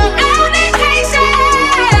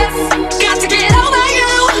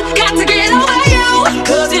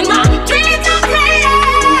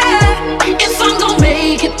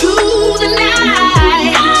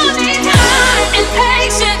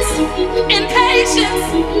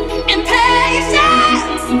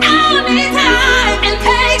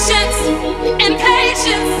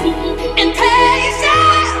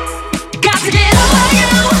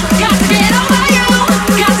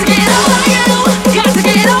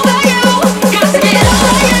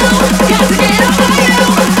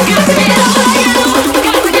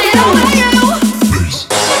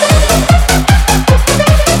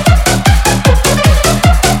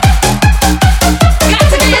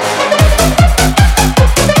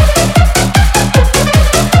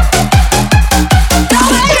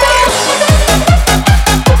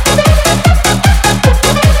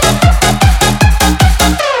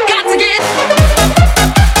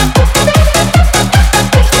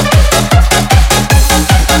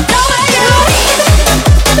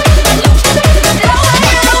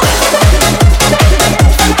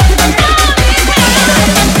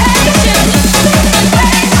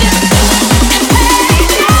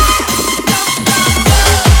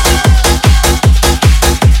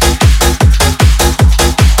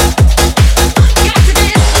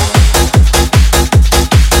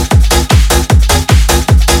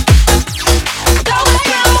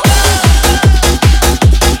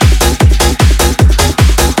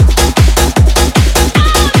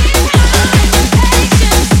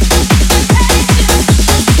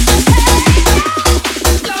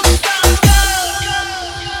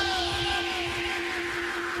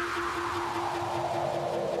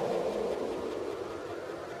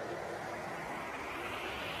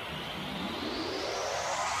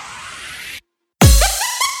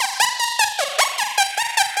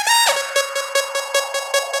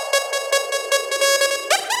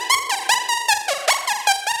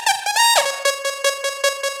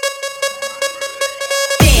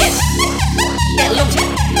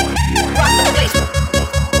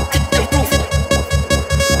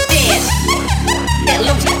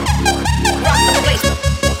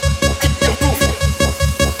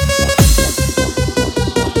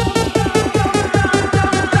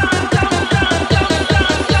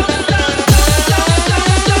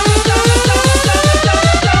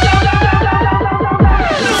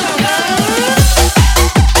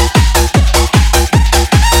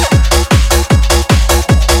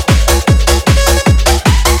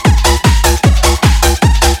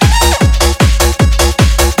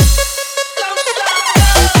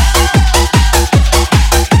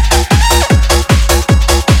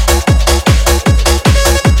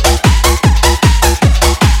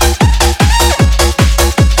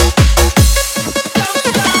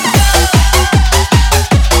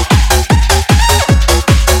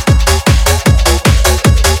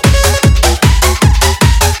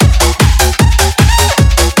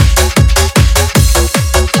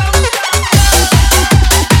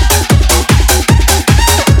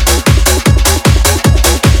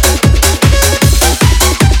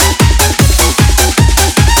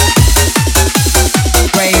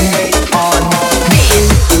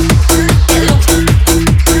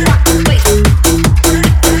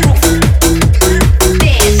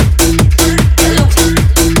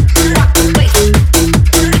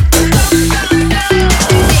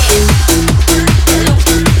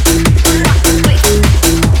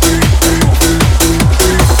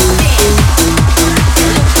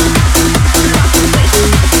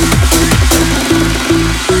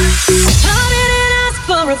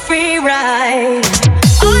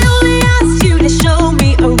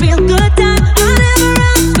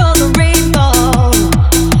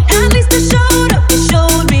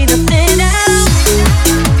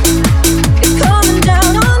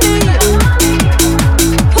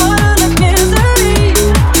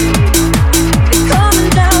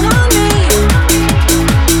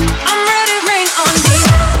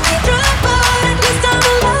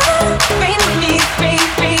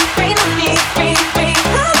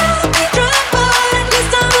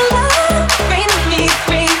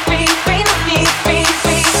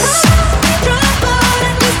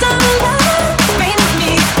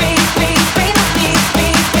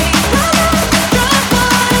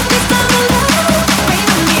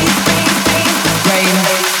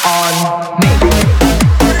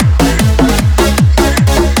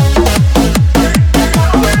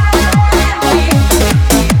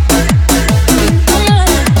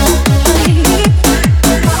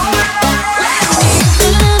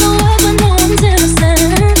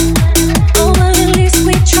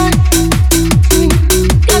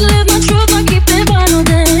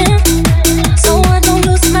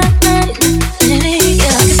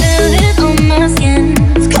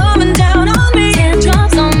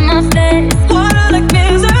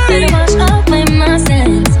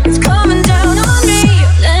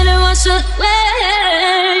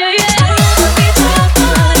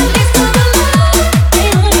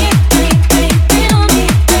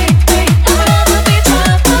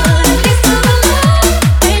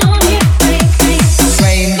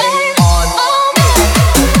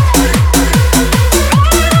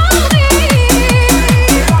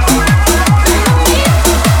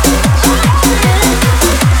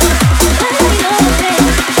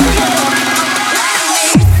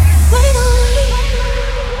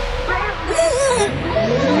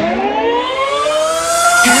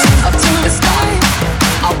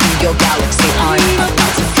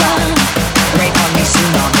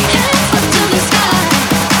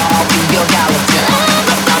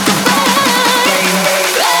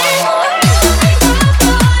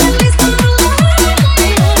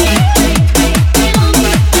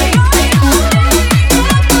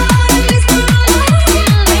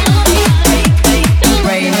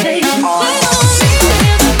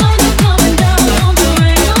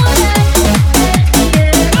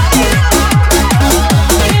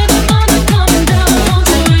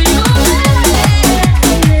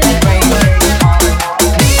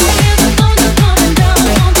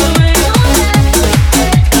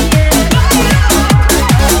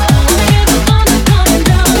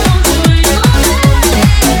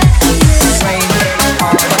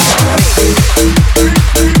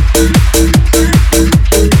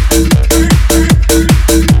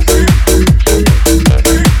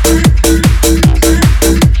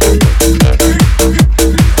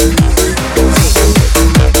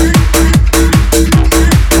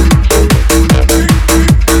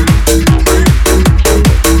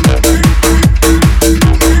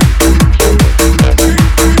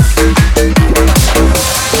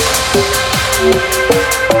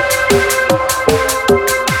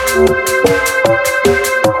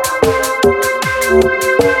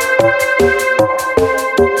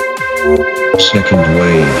 Second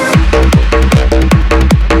wave.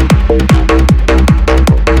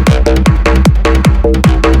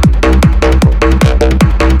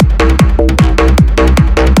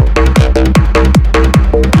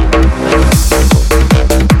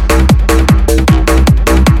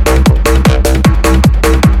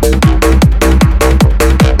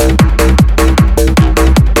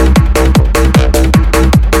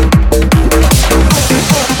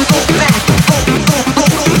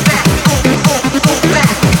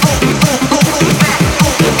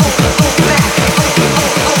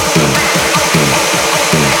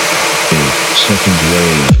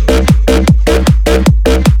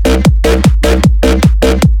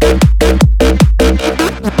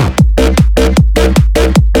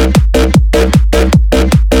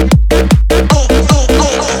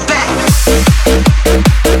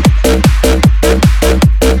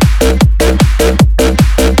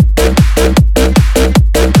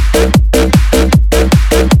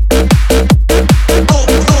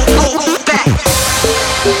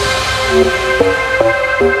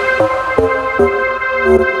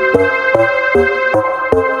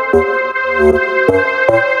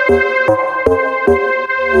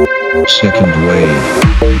 Second wave.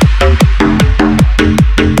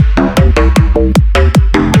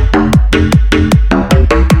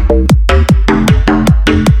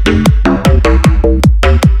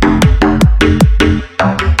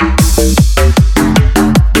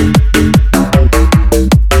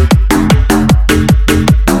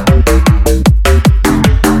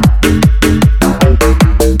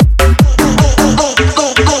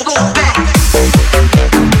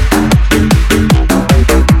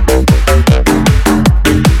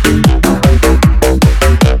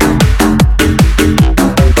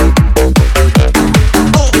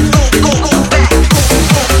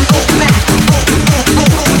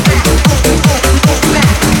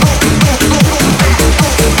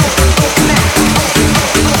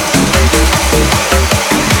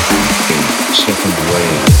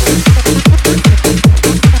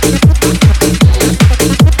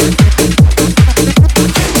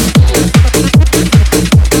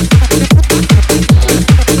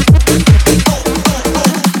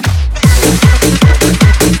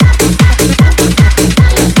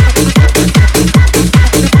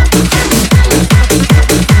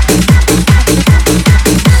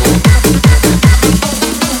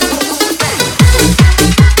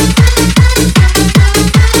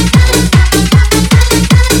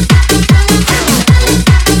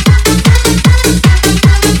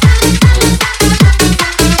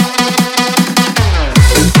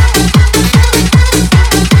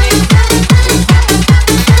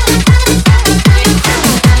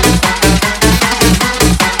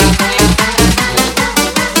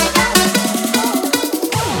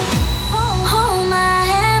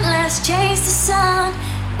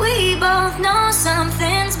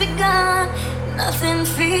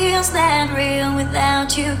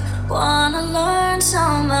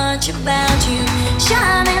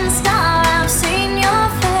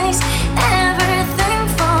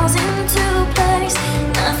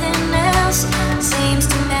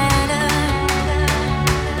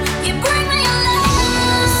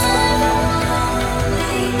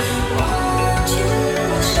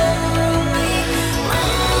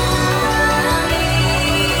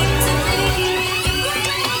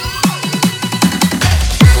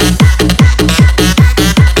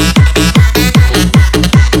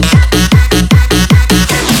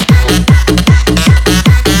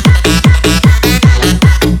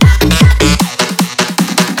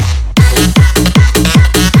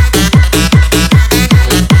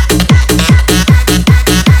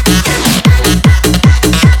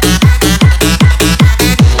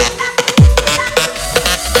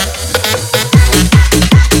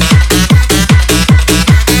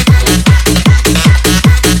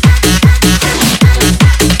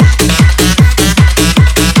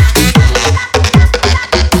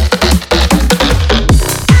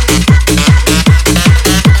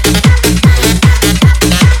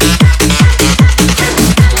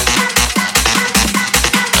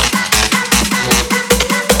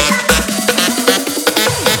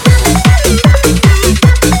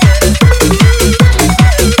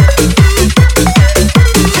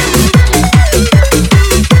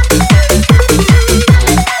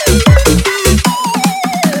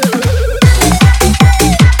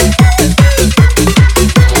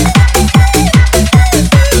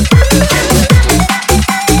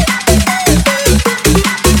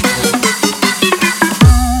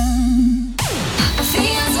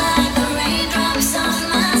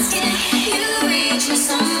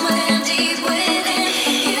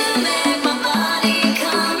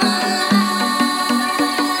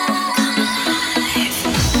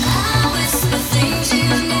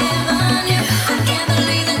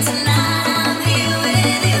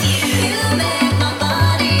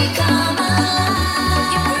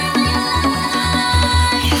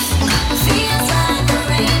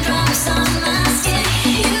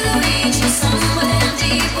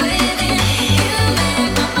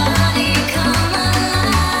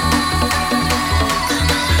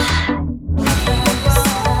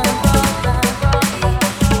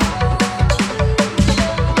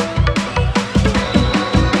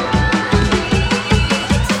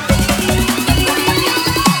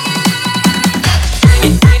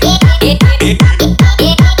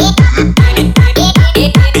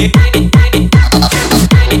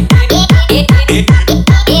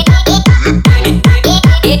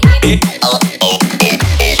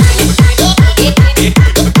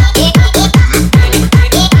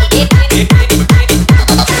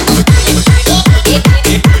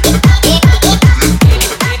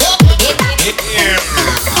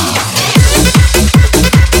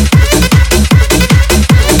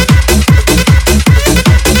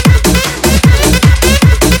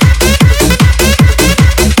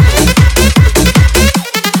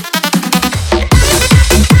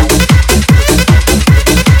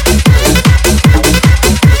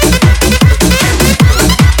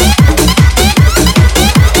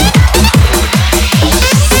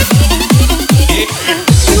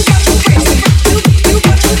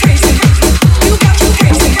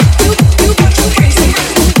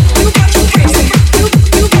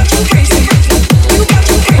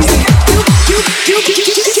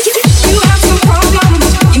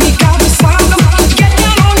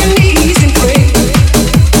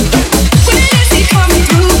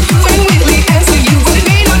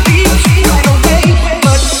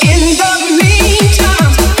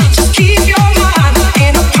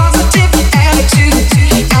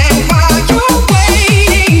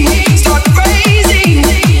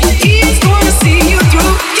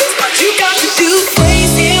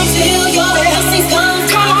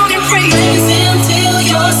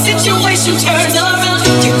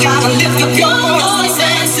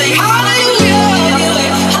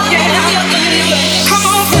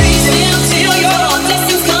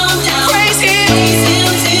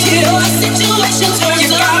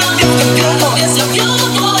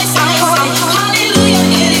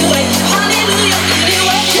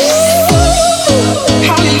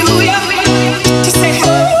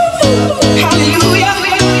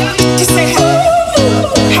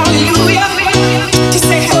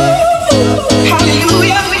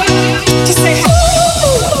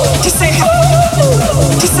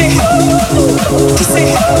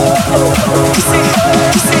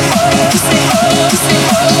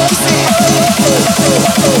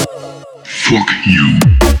 Fuck you.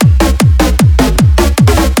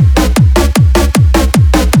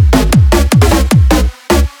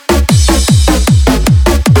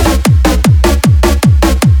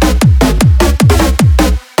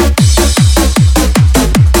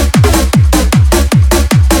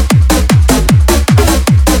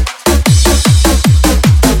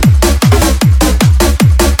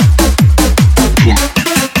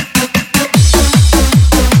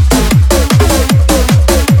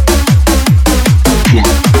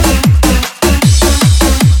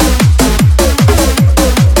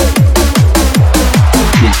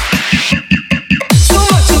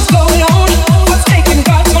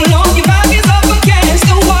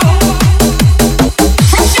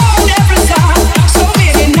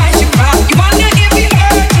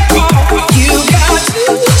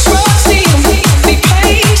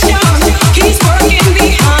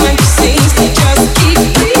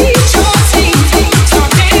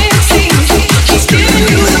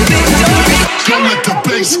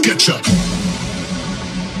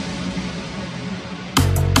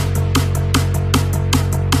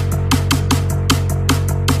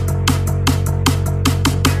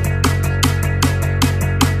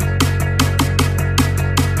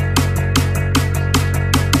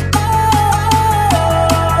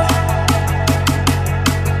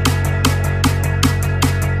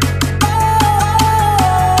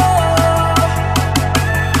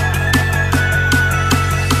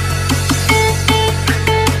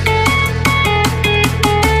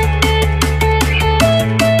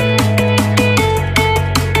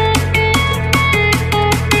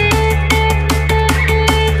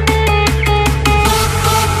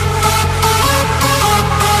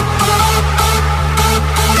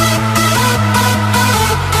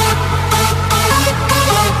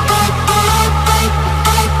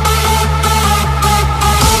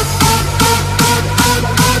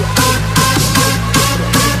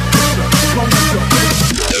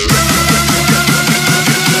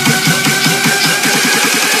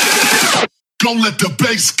 Don't let the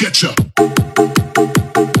bass get ya.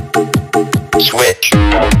 Switch.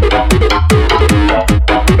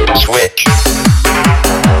 Switch.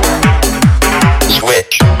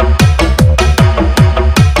 Switch.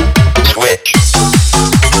 Switch.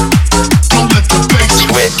 Don't let the bass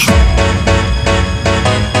switch.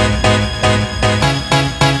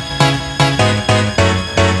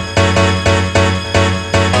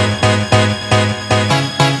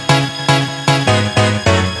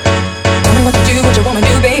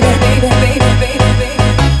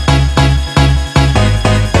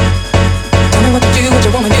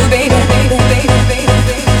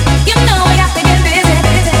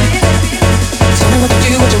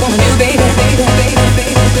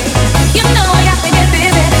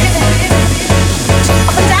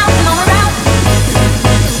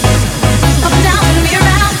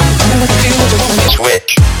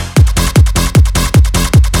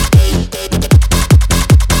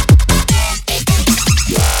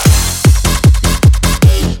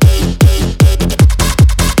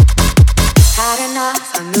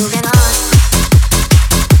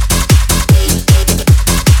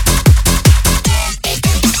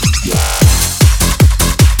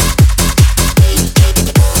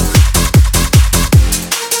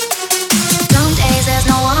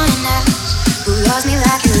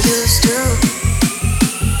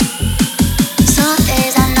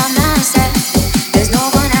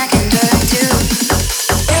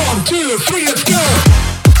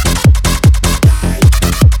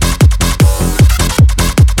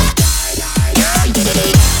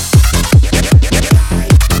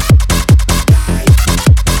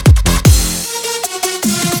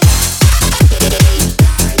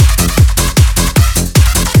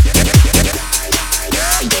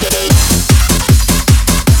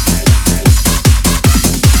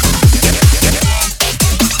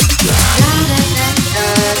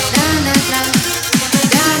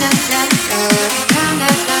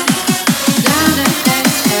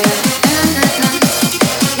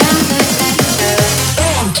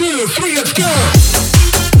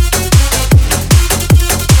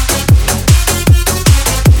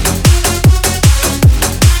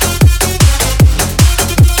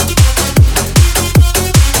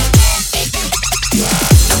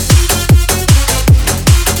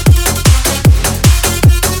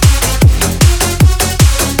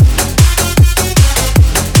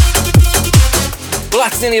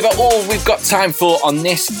 Nearly about all we've got time for on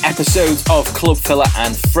this episode of Club Filler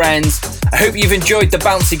and Friends. I hope you've enjoyed the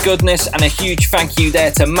bouncy goodness, and a huge thank you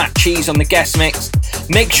there to Matt Cheese on the guest mix.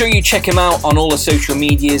 Make sure you check him out on all the social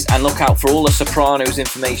medias and look out for all the Sopranos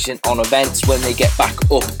information on events when they get back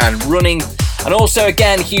up and running. And also,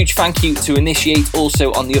 again, a huge thank you to Initiate,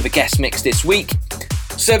 also on the other guest mix this week.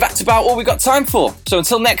 So that's about all we've got time for. So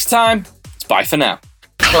until next time, it's bye for now.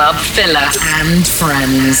 Club Filler and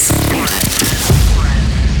Friends.